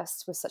the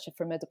past was such a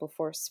formidable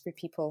force for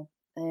people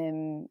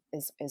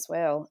as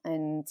well.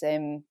 And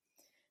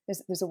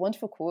there's a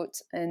wonderful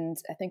quote, and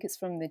I think it's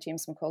from the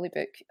James Macaulay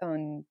book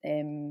on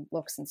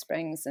Lochs and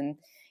Springs, and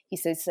he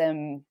says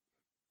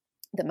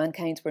that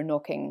mankind were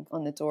knocking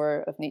on the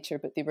door of nature,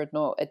 but they were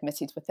not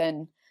admitted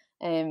within.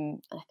 I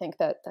think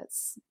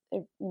that's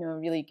a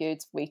really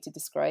good way to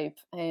describe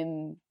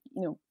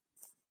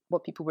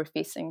what people were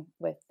facing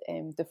with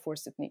the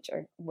force of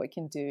nature. What it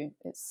can do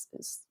is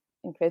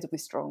incredibly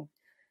strong.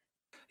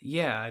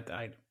 Yeah,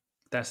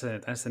 that's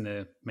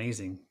an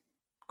amazing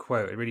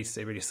quote. It really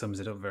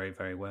sums it up very,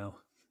 very well.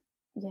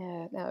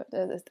 Yeah, no,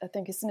 I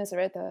think as soon as I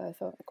read that, I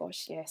thought,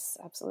 gosh, yes,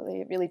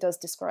 absolutely. It really does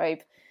describe,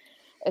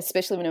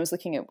 especially when I was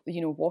looking at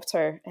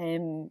water.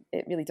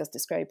 It really does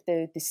describe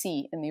the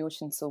sea and the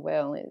ocean so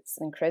well. It's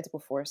an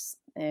incredible force.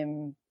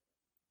 In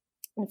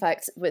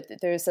fact,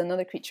 there's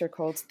another creature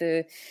called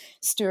the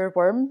Stour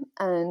worm,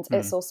 and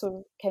it's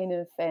also kind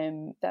of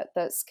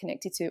that's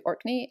connected to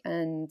Orkney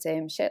and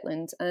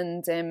Shetland,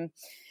 and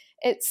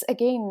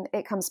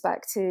it comes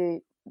back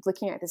to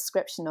looking at the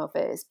description of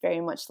it. It's very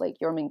much like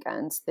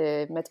Jormungand,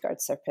 the Midgard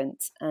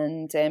serpent,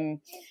 and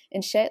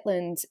in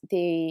Shetland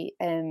they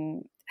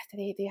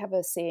have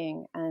a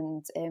saying,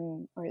 and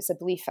or it's a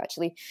belief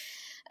actually,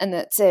 and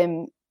that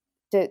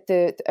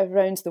the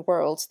around the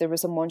world there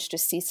was a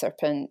monstrous sea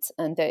serpent,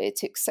 and that it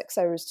took 6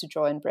 hours to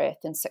draw in breath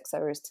and 6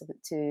 hours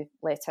to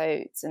let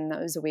out, and that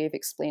was a way of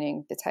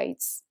explaining the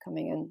tides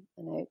coming in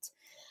and out.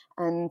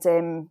 And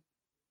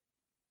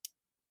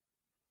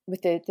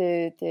with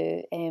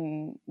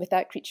with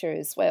that creature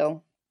as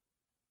well,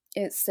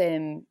 it's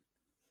the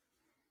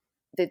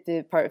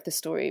part of the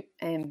story,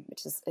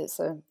 which is it's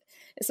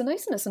a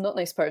nice and it's a not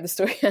nice part of the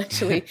story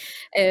actually.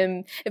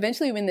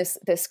 Eventually, when this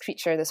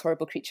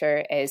horrible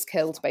creature is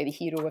killed by the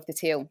hero of the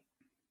tale,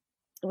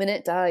 when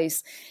it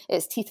dies,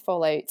 its teeth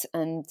fall out,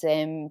 and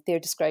they're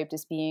described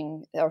as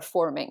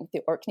forming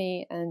the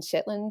Orkney and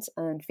Shetland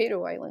and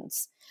Faroe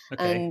Islands.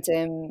 Okay. And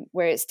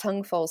where its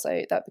tongue falls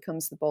out, that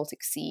becomes the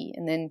Baltic Sea,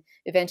 and then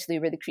eventually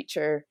where the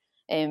creature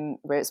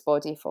where its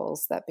body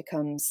falls, that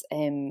becomes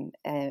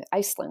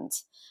Iceland.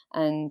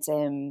 And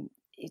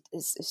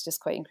it's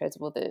just quite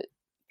incredible that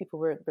people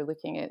were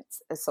looking at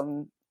as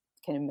some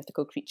kind of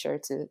mythical creature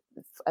to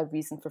a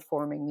reason for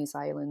forming these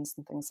islands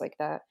and things like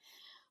that.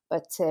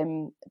 But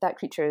that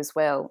creature as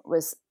well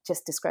was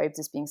just described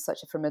as being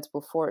such a formidable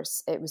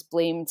force. It was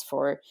blamed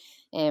for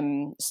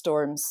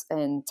storms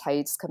and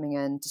tides coming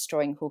in,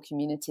 destroying whole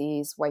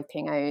communities,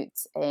 wiping out,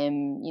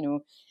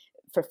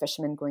 for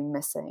fishermen going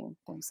missing,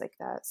 things like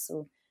that.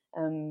 So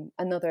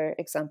another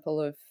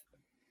example of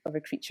a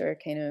creature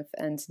kind of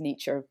and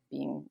nature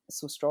being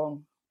so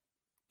strong.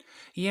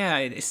 Yeah,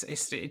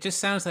 it just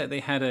sounds like they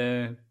had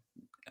a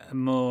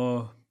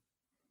more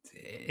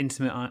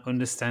intimate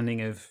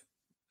understanding of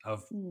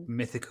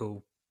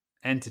mythical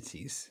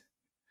entities.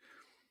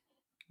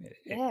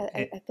 Yeah,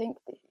 I think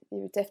they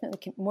were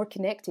definitely more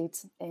connected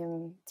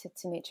to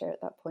nature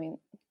at that point.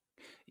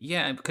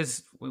 Yeah,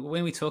 because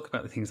when we talk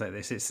about things like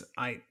this,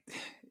 I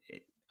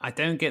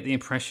don't get the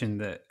impression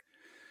that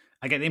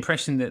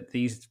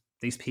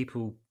these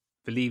people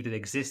believed it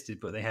existed,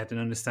 but they had an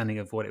understanding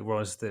of what it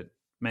was that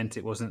meant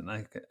it wasn't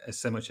like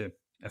so much a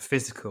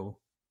physical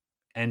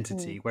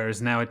entity.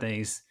 Whereas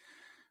nowadays,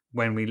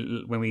 when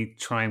we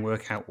try and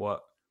work out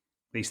what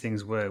these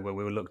things were, where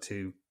we'll look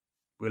to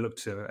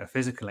a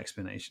physical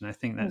explanation. I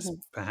think that's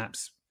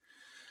perhaps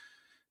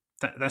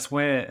that's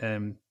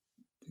where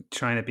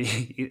trying to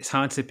be. It's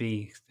hard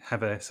to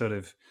have a sort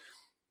of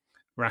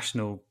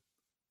rational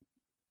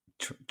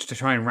to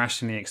try and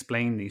rationally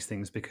explain these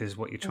things, because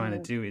what you're trying to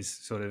do is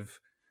sort of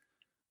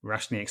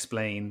rationally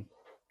explain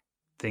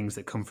things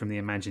that come from the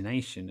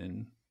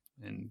imagination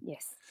and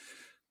yes.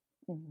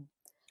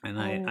 And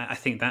I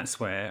think that's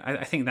where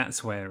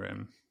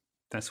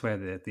that's where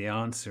the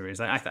answer is.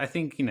 I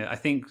think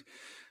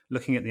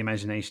looking at the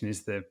imagination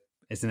is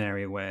an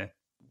area where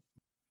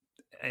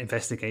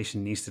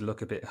investigation needs to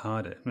look a bit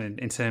harder. I mean,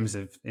 in terms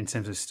of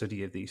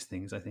study of these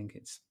things. I think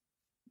it's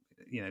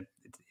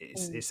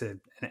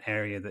an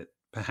area that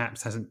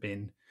perhaps hasn't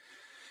been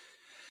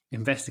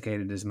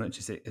investigated as much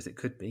as it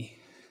could be.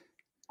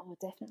 Oh,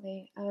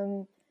 definitely.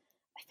 I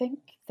think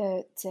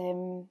that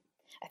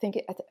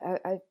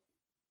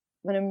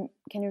when I'm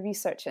kind of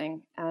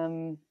researching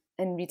and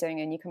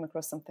reading, and you come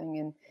across something,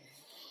 and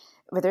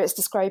whether it's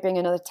describing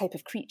another type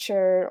of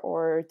creature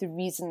or the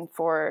reason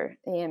for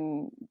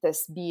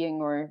this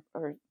being or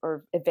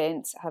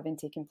event having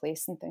taken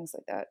place and things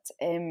like that,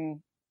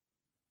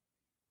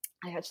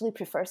 I actually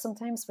prefer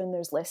sometimes when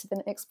there's less of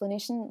an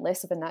explanation,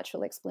 less of a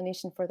natural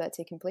explanation for that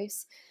taking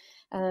place.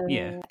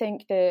 I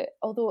think that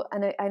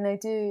I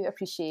do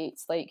appreciate,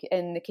 like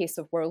in the case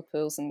of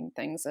whirlpools and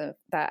things,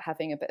 that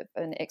having a bit of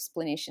an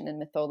explanation in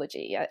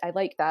mythology. I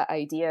like that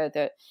idea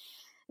that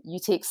you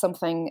take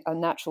something, a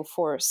natural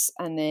force,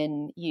 and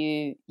then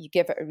you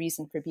give it a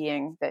reason for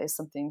being that is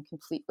something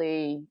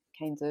completely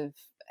kind of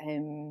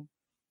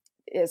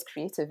is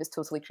creative, is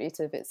totally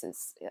creative.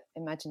 It's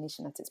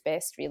imagination at its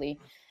best, really.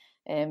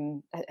 I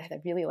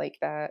really like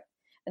that,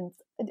 and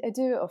I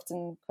do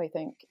often quite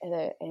think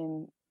that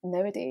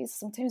nowadays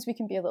sometimes we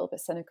can be a little bit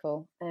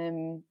cynical.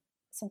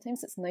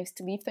 Sometimes it's nice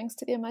to leave things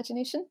to the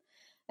imagination.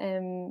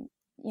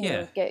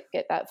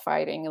 Get that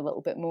firing a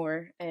little bit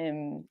more.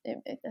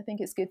 I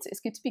think it's good. It's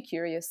good to be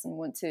curious and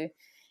want to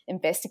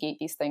investigate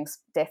these things,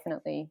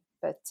 definitely.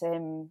 But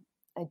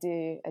I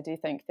do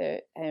think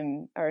that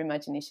our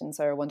imaginations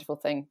are a wonderful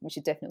thing. We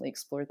should definitely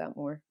explore that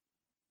more.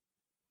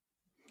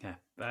 Yeah,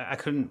 I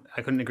couldn't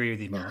agree with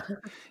you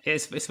more.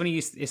 It's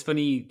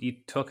funny you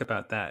talk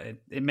about that.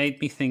 It made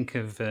me think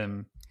of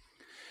in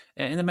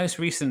the most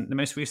recent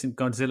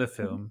Godzilla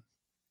film.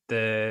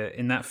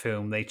 In that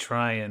film they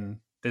try, and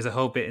there's a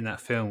whole bit in that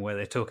film where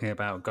they're talking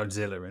about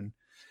Godzilla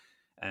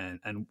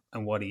and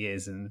what he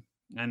is, and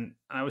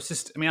I was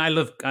just, I mean, I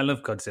love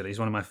Godzilla. He's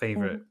one of my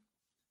favorite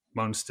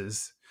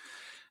monsters.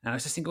 And I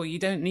was just thinking, well, you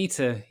don't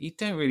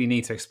really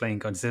need to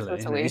explain Godzilla.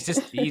 Totally. He's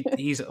just,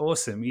 he's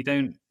awesome. You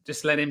don't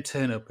just let him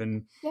turn up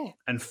and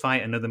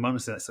fight another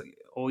monster. That's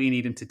all you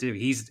need him to do.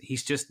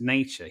 He's just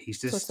nature.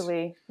 He's just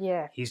totally,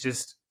 yeah. He's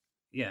just,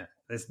 yeah.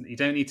 You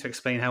don't need to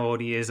explain how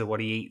old he is or what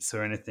he eats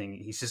or anything.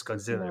 He's just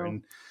Godzilla. No.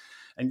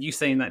 And you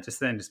saying that just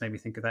then just made me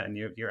think of that. And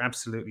you're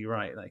absolutely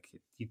right. Like,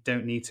 you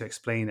don't need to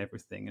explain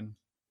everything. And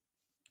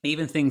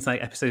even things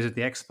like episodes of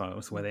the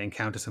X-Files where they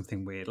encounter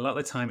something weird, a lot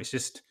of the time it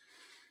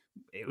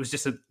was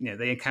just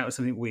they encountered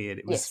something weird.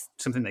 It was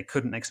something they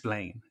couldn't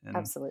explain.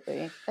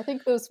 Absolutely. I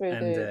think those were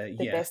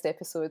the best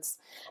episodes.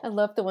 I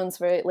love the ones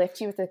where it left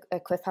you with a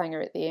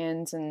cliffhanger at the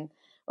end,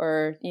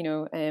 or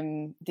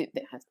when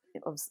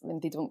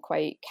they don't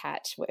quite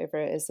catch whatever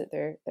it is that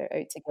they're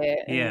out to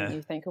get, and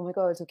you think, oh my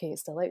god, okay, it's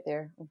still out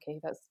there.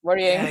 Okay, that's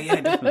worrying. Yeah,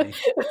 definitely.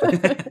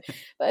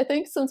 But I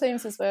think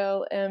sometimes as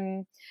well,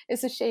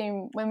 it's a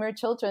shame when we're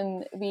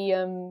children,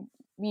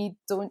 we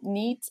don't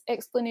need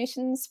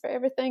explanations for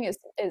everything.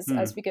 It's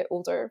as we get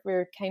older,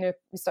 we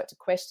start to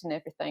question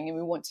everything, and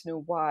we want to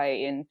know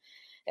why. And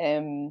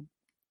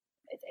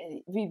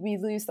we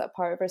lose that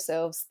part of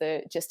ourselves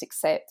that just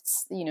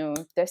accepts,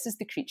 this is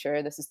the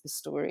creature, this is the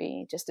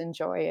story, just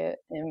enjoy it.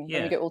 And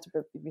when we get older,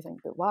 we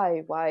think, but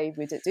why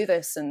would it do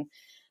this? And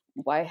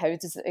why? How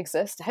does it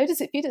exist? How does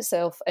it feed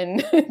itself? And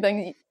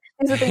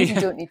these are things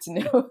you don't need to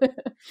know.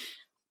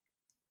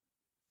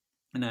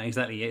 No,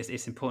 exactly.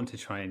 It's important to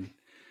try and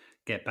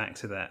get back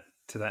to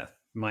that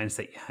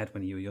mindset you had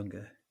when you were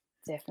younger.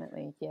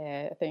 Definitely,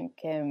 yeah. I think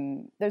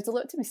there's a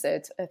lot to be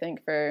said, I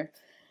think, for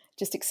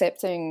just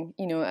accepting,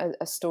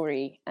 a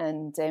story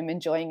and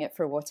enjoying it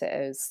for what it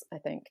is. I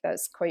think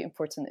that's quite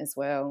important as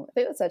well. I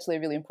think that's actually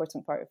a really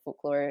important part of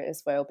folklore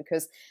as well,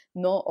 because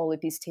not all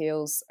of these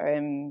tales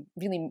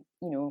really,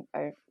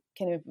 are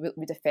kind of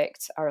would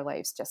affect our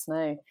lives just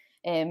now.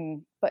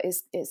 But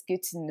it's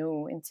good to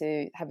know and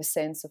to have a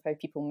sense of how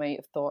people might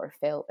have thought or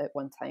felt at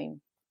one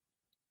time.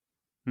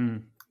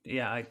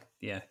 Yeah,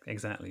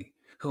 exactly.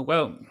 Cool.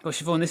 Well,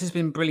 Siobhan, this has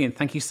been brilliant.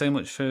 Thank you so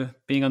much for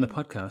being on the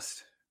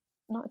podcast.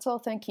 Not at all.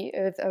 Thank you.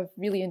 I've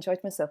really enjoyed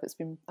myself. It's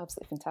been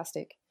absolutely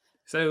fantastic.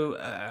 So,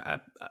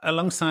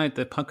 alongside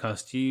the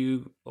podcast,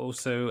 you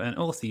also an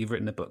author. You've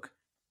written a book.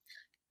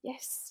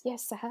 Yes,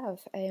 I have.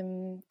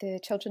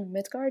 The Children of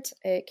Midgard.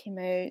 It came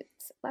out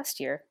last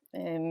year.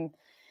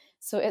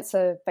 So it's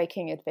a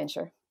Viking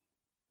adventure.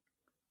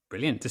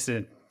 Brilliant. Just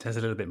tell us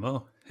a little bit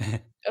more.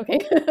 Okay.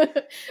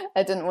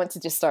 I didn't want to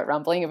just start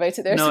rambling about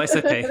it there. No, it's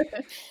okay.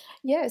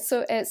 Yeah,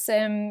 so it's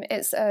an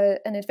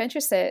adventure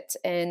set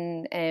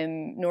in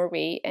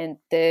Norway in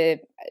the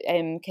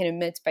kind of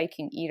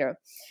mid-Viking era,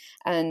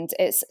 and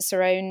it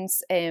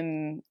surrounds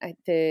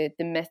the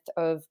myth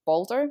of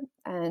Balder,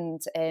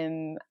 and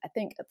I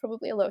think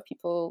probably a lot of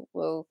people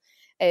will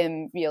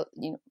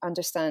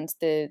understand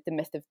the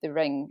myth of the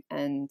ring,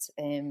 and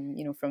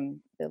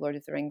from the Lord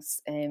of the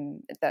Rings,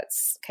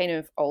 that's kind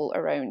of all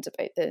around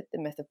about the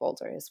myth of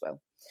Balder as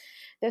well.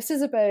 this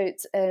is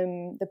about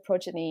the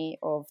progeny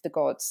of the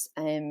gods,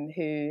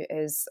 who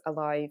is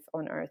alive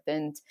on Earth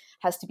and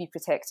has to be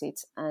protected.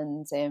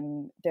 And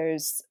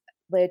there's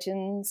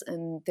legends,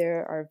 and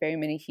there are very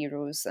many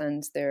heroes,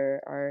 and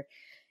there are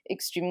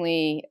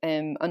extremely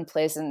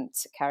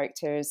unpleasant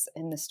characters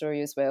in the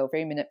story as well,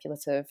 very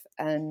manipulative.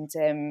 And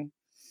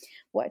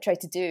what I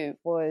tried to do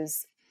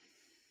was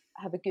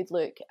have a good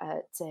look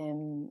at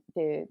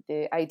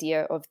the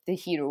idea of the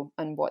hero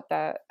and what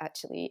that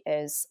actually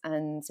is.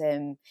 And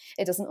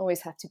it doesn't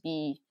always have to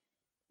be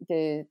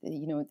the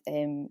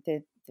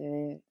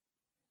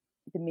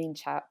main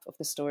chap of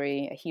the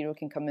story. A hero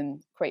can come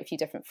in quite a few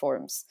different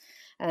forms,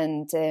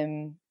 and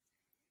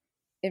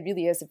it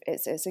really is.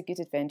 It's a good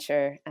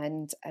adventure,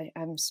 and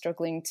I'm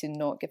struggling to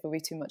not give away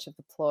too much of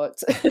the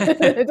plot.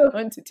 I don't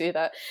want to do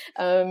that.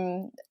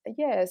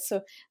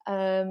 So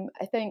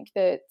I think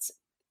that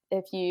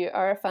if you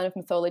are a fan of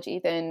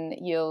mythology, then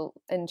you'll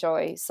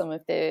enjoy some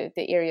of the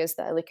areas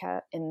that I look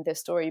at in the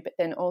story. But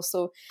then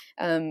also,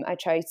 I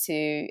try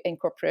to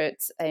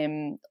incorporate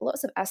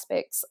lots of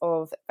aspects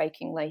of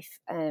Viking life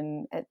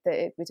that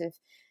it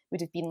would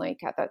have been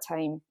like at that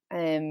time,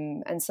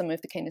 and some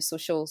of the kind of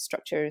social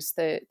structures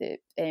that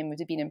would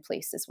have been in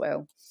place as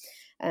well.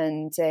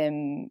 And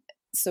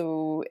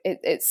so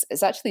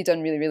it's actually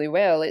done really, really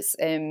well. It's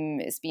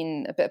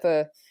been a bit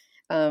of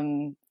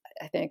a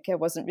I think I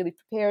wasn't really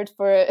prepared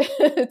for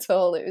it at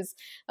all. It was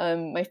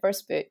my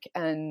first book,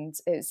 and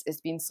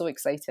it's been so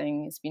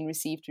exciting. It's been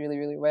received really,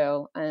 really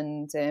well,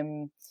 and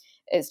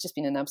it's just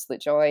been an absolute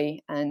joy.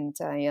 And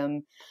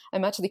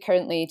I'm actually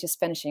currently just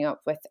finishing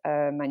up with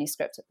a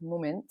manuscript at the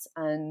moment,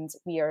 and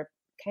we are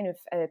kind of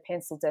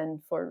penciled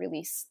in for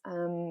release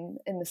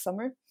in the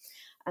summer.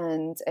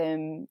 And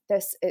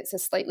it's a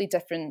slightly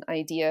different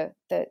idea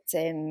that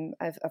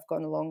I've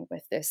gone along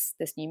with this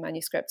new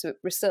manuscript. So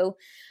we're still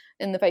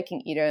in the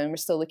Viking era, and we're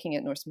still looking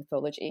at Norse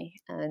mythology,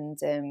 and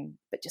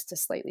but just a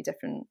slightly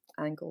different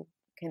angle,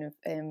 kind of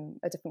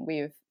a different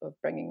way of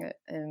bringing it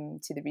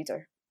to the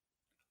reader.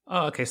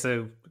 Oh, okay.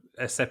 So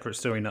a separate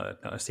story, not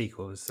a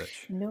sequel as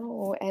such.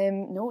 No,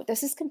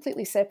 this is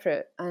completely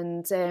separate,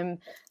 and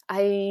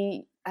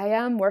I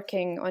am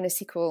working on a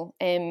sequel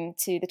to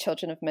The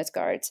Children of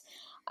Midgard.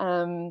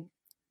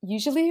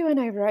 Usually when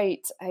I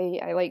write,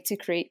 I like to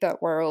create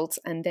that world,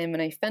 and then when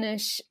I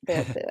finish,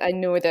 I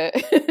know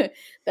that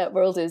that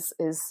world is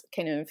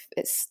kind of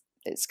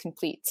it's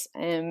complete.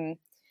 And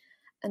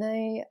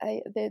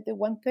the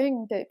one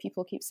thing that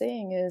people keep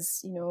saying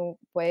is,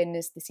 when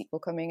is the sequel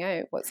coming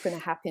out? What's going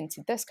to happen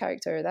to this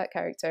character or that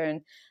character?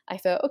 And I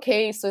thought,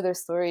 okay, so their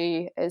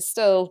story is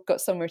still got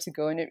somewhere to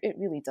go, and it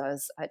really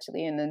does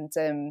actually. And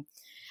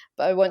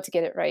but I want to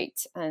get it right,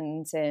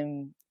 and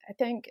I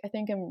think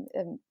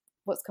I'm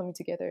what's coming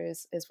together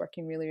is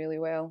working really, really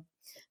well.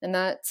 And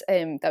that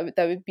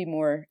would be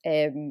more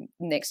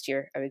next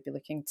year. I would be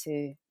looking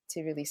to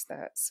release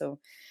that. So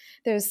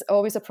there's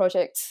always a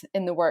project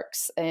in the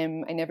works.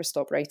 I never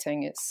stop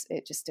writing. It's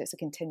a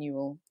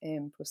continual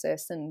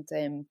process. And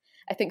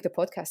I think the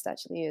podcast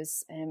actually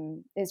is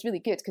really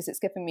good because it's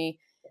given me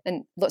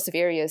and lots of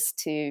areas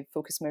to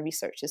focus my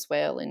research as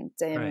well. And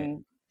Right.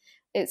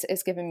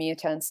 It's given me a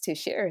chance to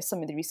share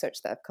some of the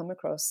research that I've come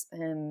across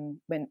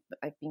when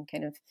I've been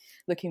kind of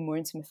looking more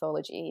into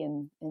mythology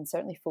and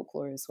certainly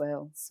folklore as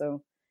well.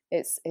 So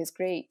it's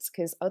great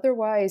because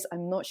otherwise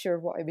I'm not sure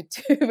what I would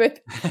do with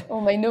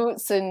all my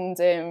notes and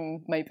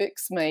my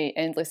books, my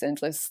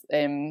endless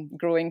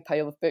growing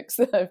pile of books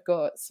that I've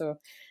got. So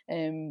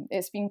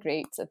it's been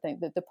great. I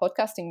think that the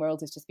podcasting world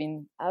has just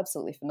been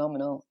absolutely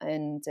phenomenal,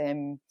 and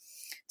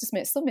just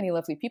met so many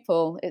lovely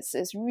people.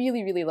 It's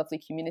really, really lovely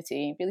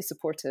community, really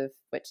supportive,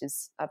 which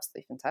is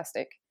absolutely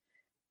fantastic.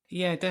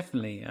 Yeah,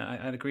 definitely.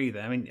 I'd agree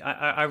there. I mean,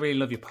 I really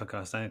love your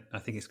podcast. I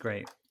think it's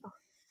great. Oh,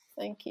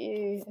 thank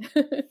you.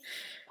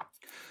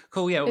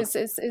 Cool. Yeah. Well,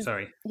 It's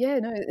sorry. Yeah,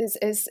 no,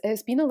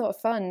 it's been a lot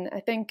of fun. I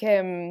think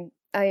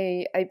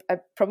I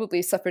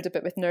probably suffered a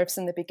bit with nerves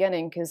in the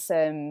beginning because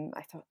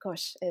I thought,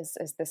 gosh, is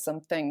this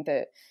something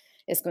that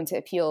is going to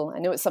appeal? I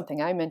know it's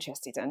something I'm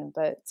interested in,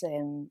 but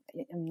I'm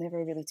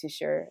never really too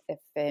sure if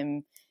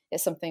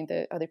it's something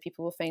that other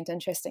people will find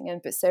interesting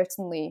in. But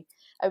certainly,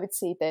 I would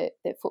say that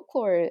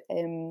folklore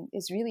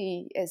is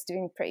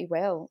doing pretty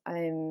well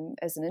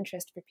as an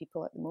interest for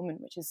people at the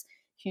moment, which is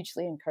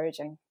hugely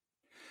encouraging.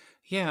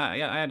 Yeah,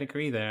 I'd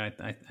agree there.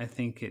 I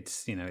think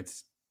it's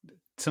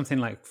something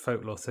like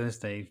Folklore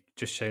Thursday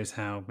just shows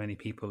how many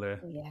people are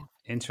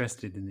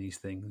interested in these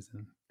things.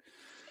 And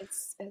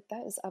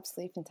that is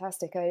absolutely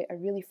fantastic. I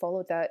really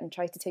followed that and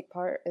tried to take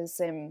part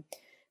as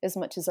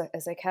much as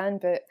I can,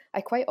 but I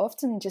quite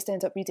often just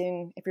end up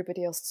reading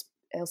everybody else's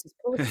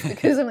posts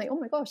because I'm like, oh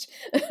my gosh.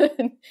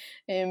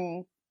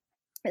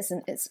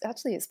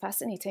 It's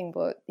fascinating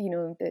what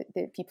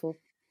the people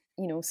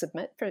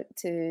submit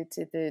to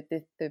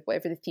the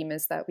whatever the theme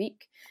is that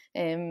week.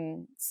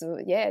 So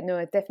yeah, no,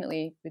 I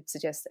definitely would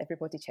suggest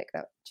everybody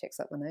checks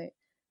that one out.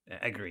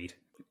 Agreed.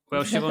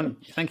 Well, Siobhan,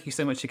 thank you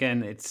so much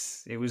again.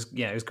 It was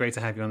great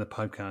to have you on the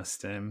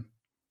podcast.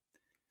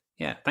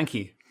 Yeah, thank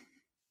you.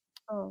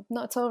 Oh,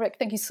 not at all, Rick.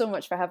 Thank you so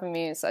much for having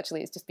me. It's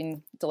just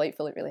been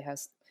delightful. It really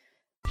has.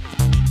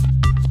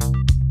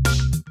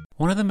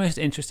 One of the most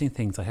interesting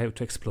things I hope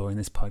to explore in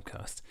this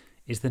podcast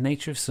is the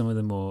nature of some of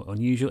the more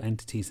unusual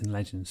entities and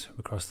legends from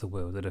across the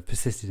world that have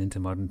persisted into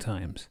modern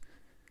times.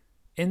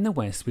 In the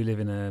West, we live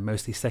in a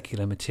mostly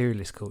secular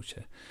materialist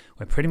culture,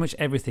 where pretty much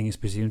everything is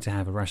presumed to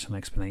have a rational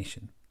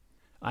explanation.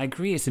 I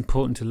agree it's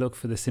important to look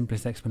for the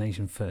simplest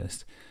explanation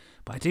first,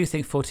 but I do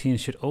think Fortean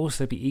should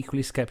also be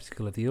equally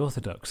sceptical of the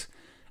orthodox,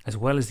 as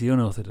well as the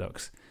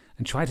unorthodox,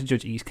 and try to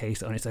judge each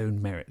case on its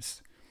own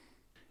merits.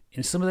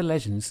 In some of the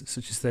legends,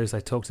 such as those I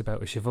talked about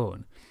with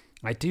Siobhan,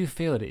 I do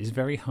feel that it is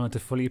very hard to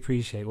fully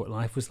appreciate what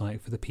life was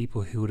like for the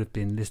people who would have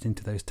been listening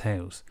to those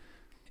tales.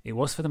 It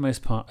was for the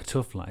most part a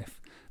tough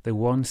life, though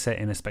one set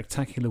in a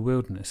spectacular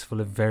wilderness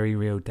full of very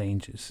real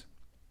dangers.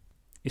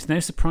 It's no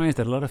surprise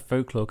that a lot of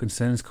folklore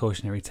concerns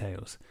cautionary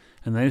tales,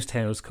 and those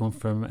tales come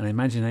from an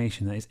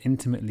imagination that is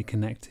intimately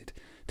connected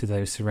to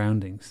those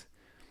surroundings.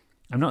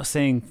 I'm not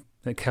saying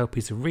that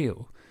Kelpies are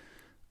real,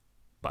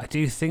 but I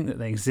do think that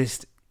they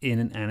exist in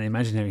an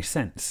imaginary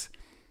sense.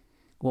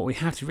 What we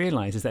have to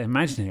realise is that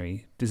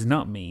imaginary does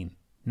not mean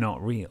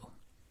not real.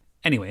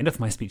 Anyway, enough of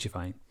my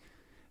speechifying.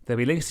 There'll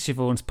be links to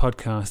Siobhan's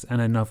podcast and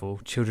her novel,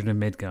 Children of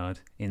Midgard,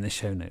 in the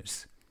show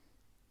notes.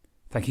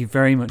 Thank you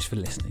very much for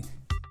listening.